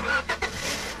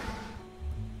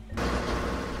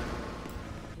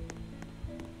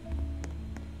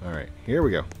 Alright, here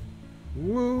we go.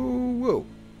 Woo, woo.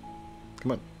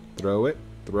 Come on. Throw it.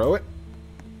 Throw it.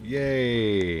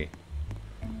 Yay.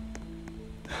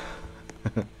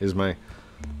 Is my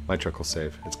truck will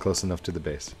save. It's close enough to the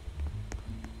base.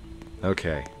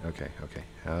 Okay, okay, okay.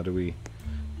 How do we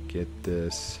get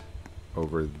this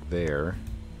over there?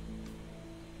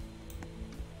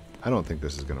 I don't think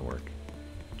this is going to work.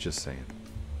 Just saying.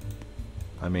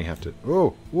 I may have to...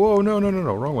 Oh! Whoa! No, no, no,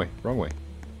 no. Wrong way. Wrong way.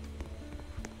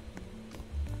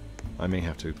 I may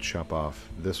have to chop off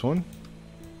this one.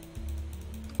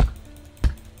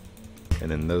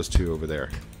 And then those two over there.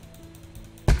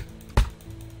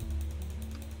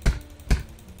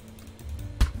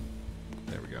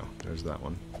 There we go. There's that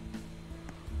one.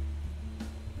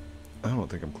 I don't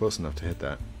think I'm close enough to hit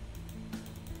that.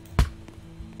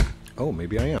 Oh,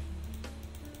 maybe I am.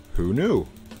 Who knew?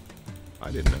 I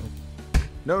didn't know.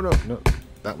 No, no, no.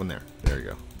 That one there. There you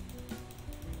go.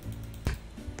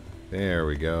 There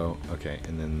we go. Okay,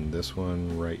 and then this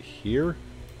one right here.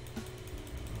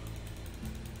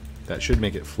 That should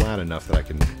make it flat enough that I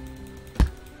can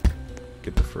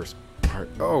get the first part.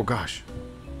 Oh gosh,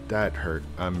 that hurt.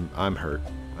 I'm hurt.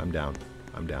 I'm down.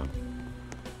 I'm down.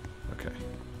 Okay.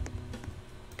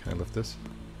 Can I lift this?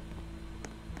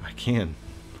 I can.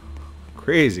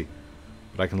 Crazy,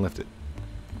 but I can lift it.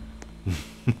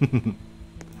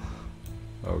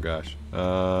 Oh gosh.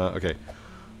 Okay.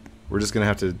 We're just gonna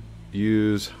have to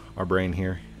use our brain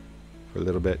here for a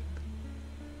little bit.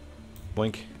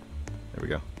 Blink. There we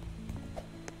go.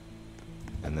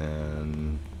 And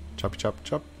then chop, chop,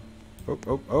 chop. Oh,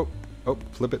 oh, oh, oh!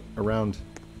 Flip it around.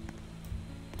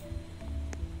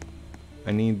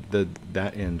 I need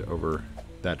that end over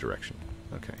that direction.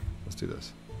 Okay, let's do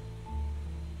this.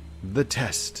 The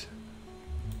test.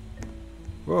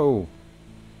 Whoa.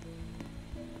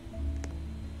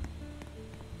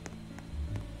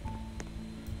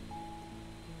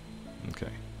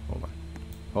 Okay, hold on.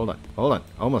 Hold on, hold on.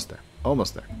 Almost there.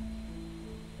 Almost there.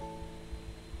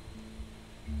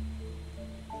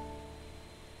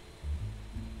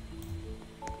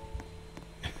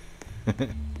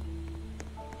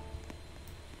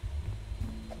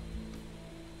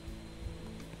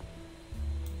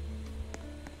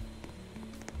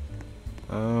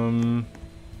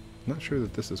 Not sure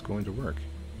that this is going to work.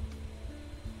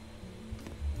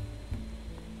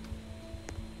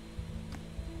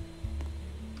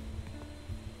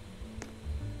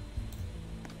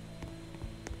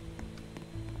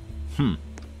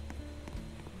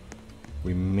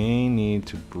 We may need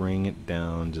to bring it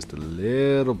down just a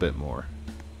little bit more.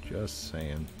 Just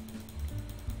saying.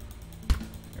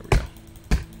 There we go.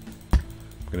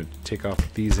 I'm going to take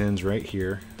off these ends right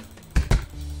here.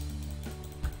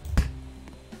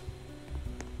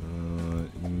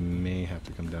 It may have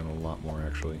to come down a lot more,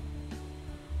 actually.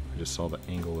 I just saw the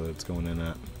angle that it's going in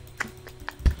at.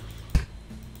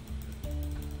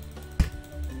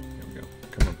 There we go.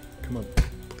 Come on. Come on.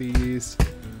 Please.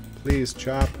 Please,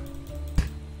 chop.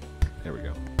 There we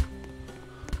go.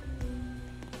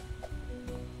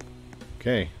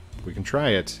 Okay, we can try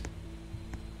it.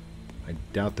 I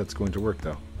doubt that's going to work,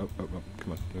 though. Oh, oh, oh,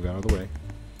 come on. Move out of the way.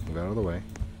 Move out of the way.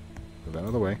 Move out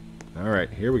of the way. Alright,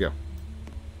 here we go.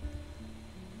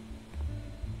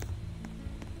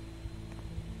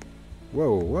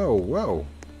 Whoa, whoa, whoa.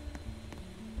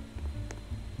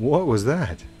 What was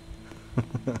that?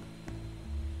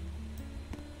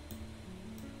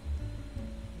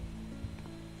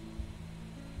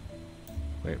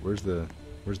 Wait, where's the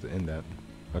end at?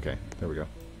 Okay, there we go.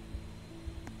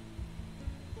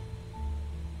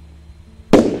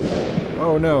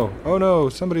 Oh no! Oh no!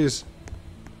 Somebody's...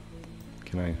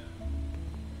 Can I...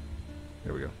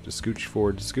 There we go. Just scooch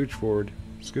forward, scooch forward,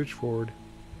 scooch forward.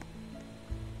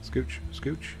 Scooch,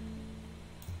 scooch.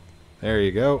 There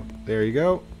you go. There you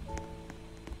go.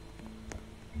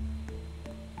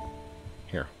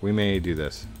 Here, we may do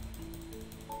this.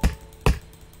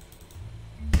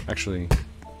 Actually...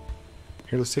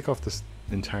 Here, let's take off this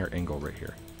entire angle right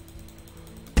here.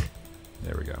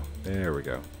 There we go. There we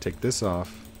go. Take this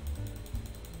off.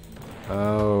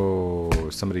 Oh,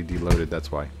 somebody deloaded,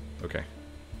 that's why. Okay.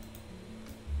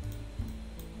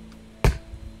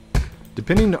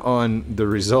 Depending on the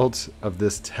results of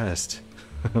this test,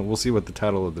 we'll see what the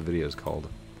title of the video is called.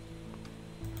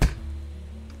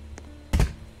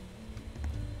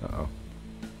 Uh-oh.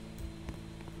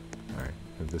 Alright,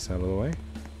 move this out of the way.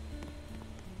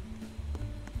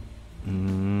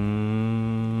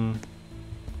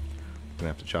 Gonna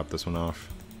have to chop this one off.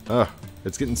 Ugh,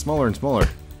 it's getting smaller and smaller.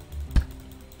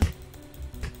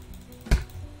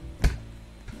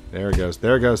 There it goes.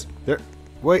 There it goes. There.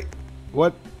 Wait.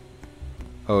 What?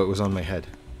 Oh, it was on my head.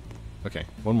 Okay,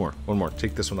 one more. One more.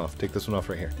 Take this one off. Take this one off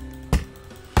right here.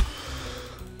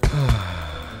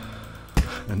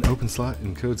 An open slot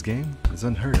in Code's game is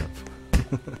unheard of.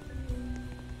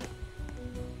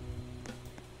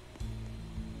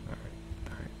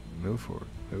 Alright. Move forward.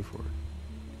 Move forward.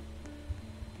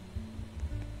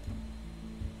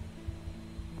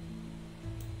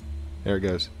 There it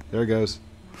goes. There it goes.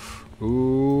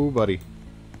 Ooh, buddy.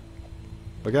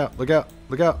 Look out, look out,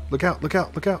 look out, look out, look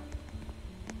out, look out.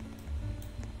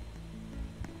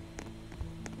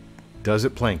 Does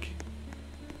it plank?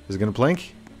 Is it gonna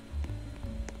plank?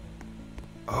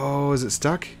 Oh, is it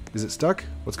stuck? Is it stuck?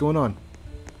 What's going on?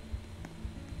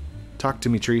 Talk to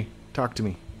me, tree. Talk to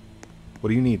me. What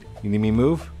do you need? You need me to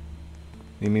move?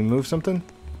 Need me to move something?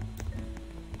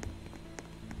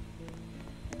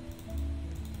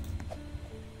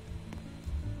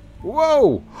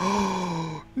 Whoa!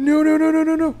 No, no, no, no,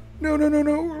 no, no. No, no, no,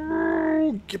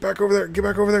 no. Get back over there. Get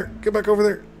back over there. Get back over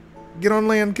there. Get on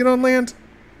land. Get on land.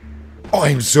 Oh,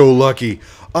 I'm so lucky.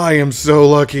 I am so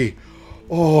lucky.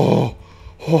 Oh.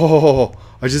 Oh.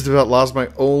 I just about lost my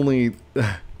only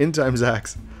end times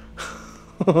axe.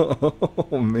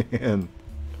 Oh, man.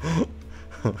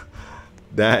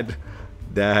 That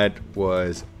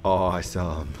was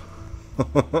awesome.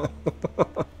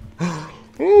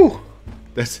 Ooh.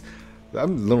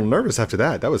 I'm a little nervous after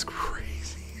that. That was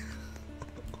crazy.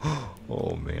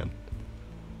 Oh, man.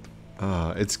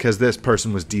 It's because this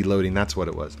person was deloading. That's what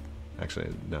it was. Actually,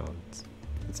 no,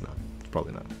 it's not. It's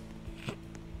probably not.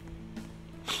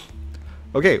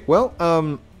 Okay,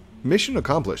 well, mission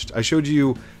accomplished. I showed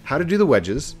you how to do the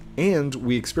wedges, and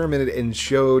we experimented and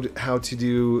showed how to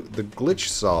do the glitch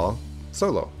saw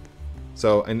solo.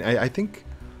 So, and I think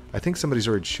somebody's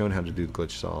already shown how to do the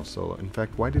glitch saw solo. In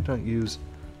fact, why did I not use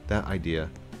that idea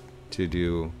to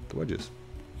do the wedges?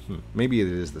 Maybe it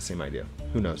is the same idea.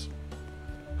 Who knows?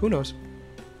 Who knows?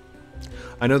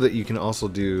 I know that you can also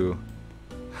do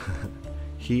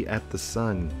He at the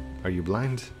sun. Are you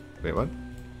blind? Wait, what?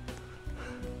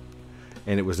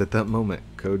 And it was at that moment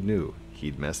Code knew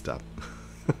he'd messed up.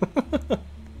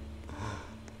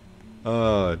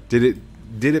 Did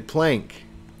it plank?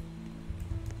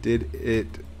 Did it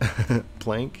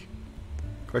plank?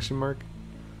 Question mark?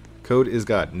 Code is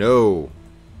God. No.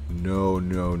 No,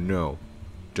 no, no.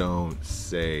 Don't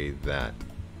say that.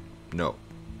 No.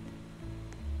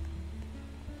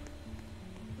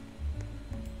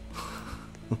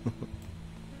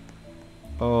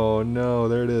 Oh no,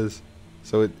 there it is.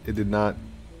 So it did not.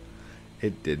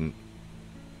 It didn't.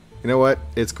 You know what?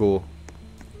 It's cool.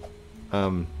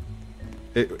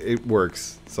 It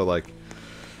works. So like,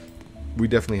 we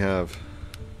definitely have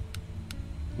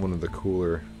one of the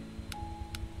cooler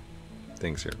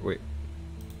things here. Wait.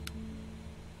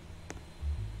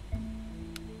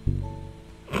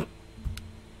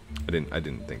 I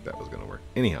didn't think that was gonna work.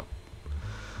 Anyhow.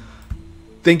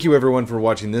 Thank you everyone for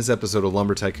watching this episode of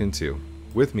Lumber Tycoon 2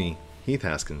 with me, Heath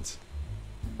Haskins.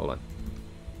 Hold on.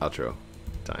 Outro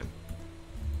time.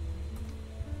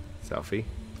 Selfie.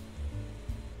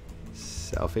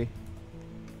 Selfie.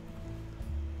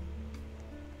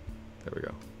 There we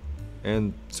go.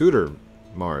 And Suitor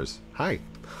Mars. Hi.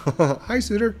 Hi,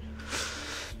 Suitor.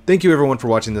 Thank you everyone for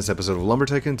watching this episode of Lumber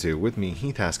Tycoon 2 with me,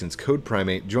 Heath Haskins, Code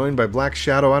Primate, joined by Black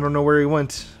Shadow. I don't know where he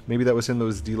went. Maybe that was him that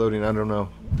was deloading. I don't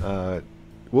know.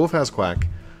 Wolf has Quack.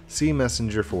 Sea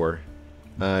Messenger 4.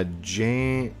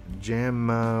 Jamawi.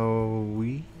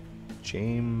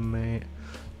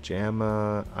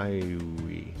 Jama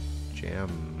Iwi.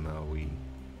 Jamawi.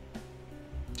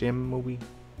 Jamawi.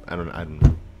 I don't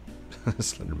know.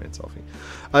 Slenderman selfie.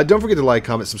 Don't forget to like,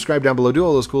 comment, subscribe down below. Do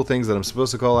all those cool things that I'm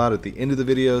supposed to call out at the end of the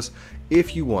videos.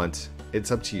 If you want,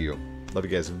 it's up to you. Love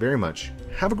you guys very much.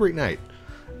 Have a great night.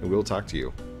 And we'll talk to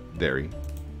you very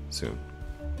soon.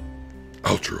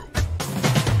 Outro.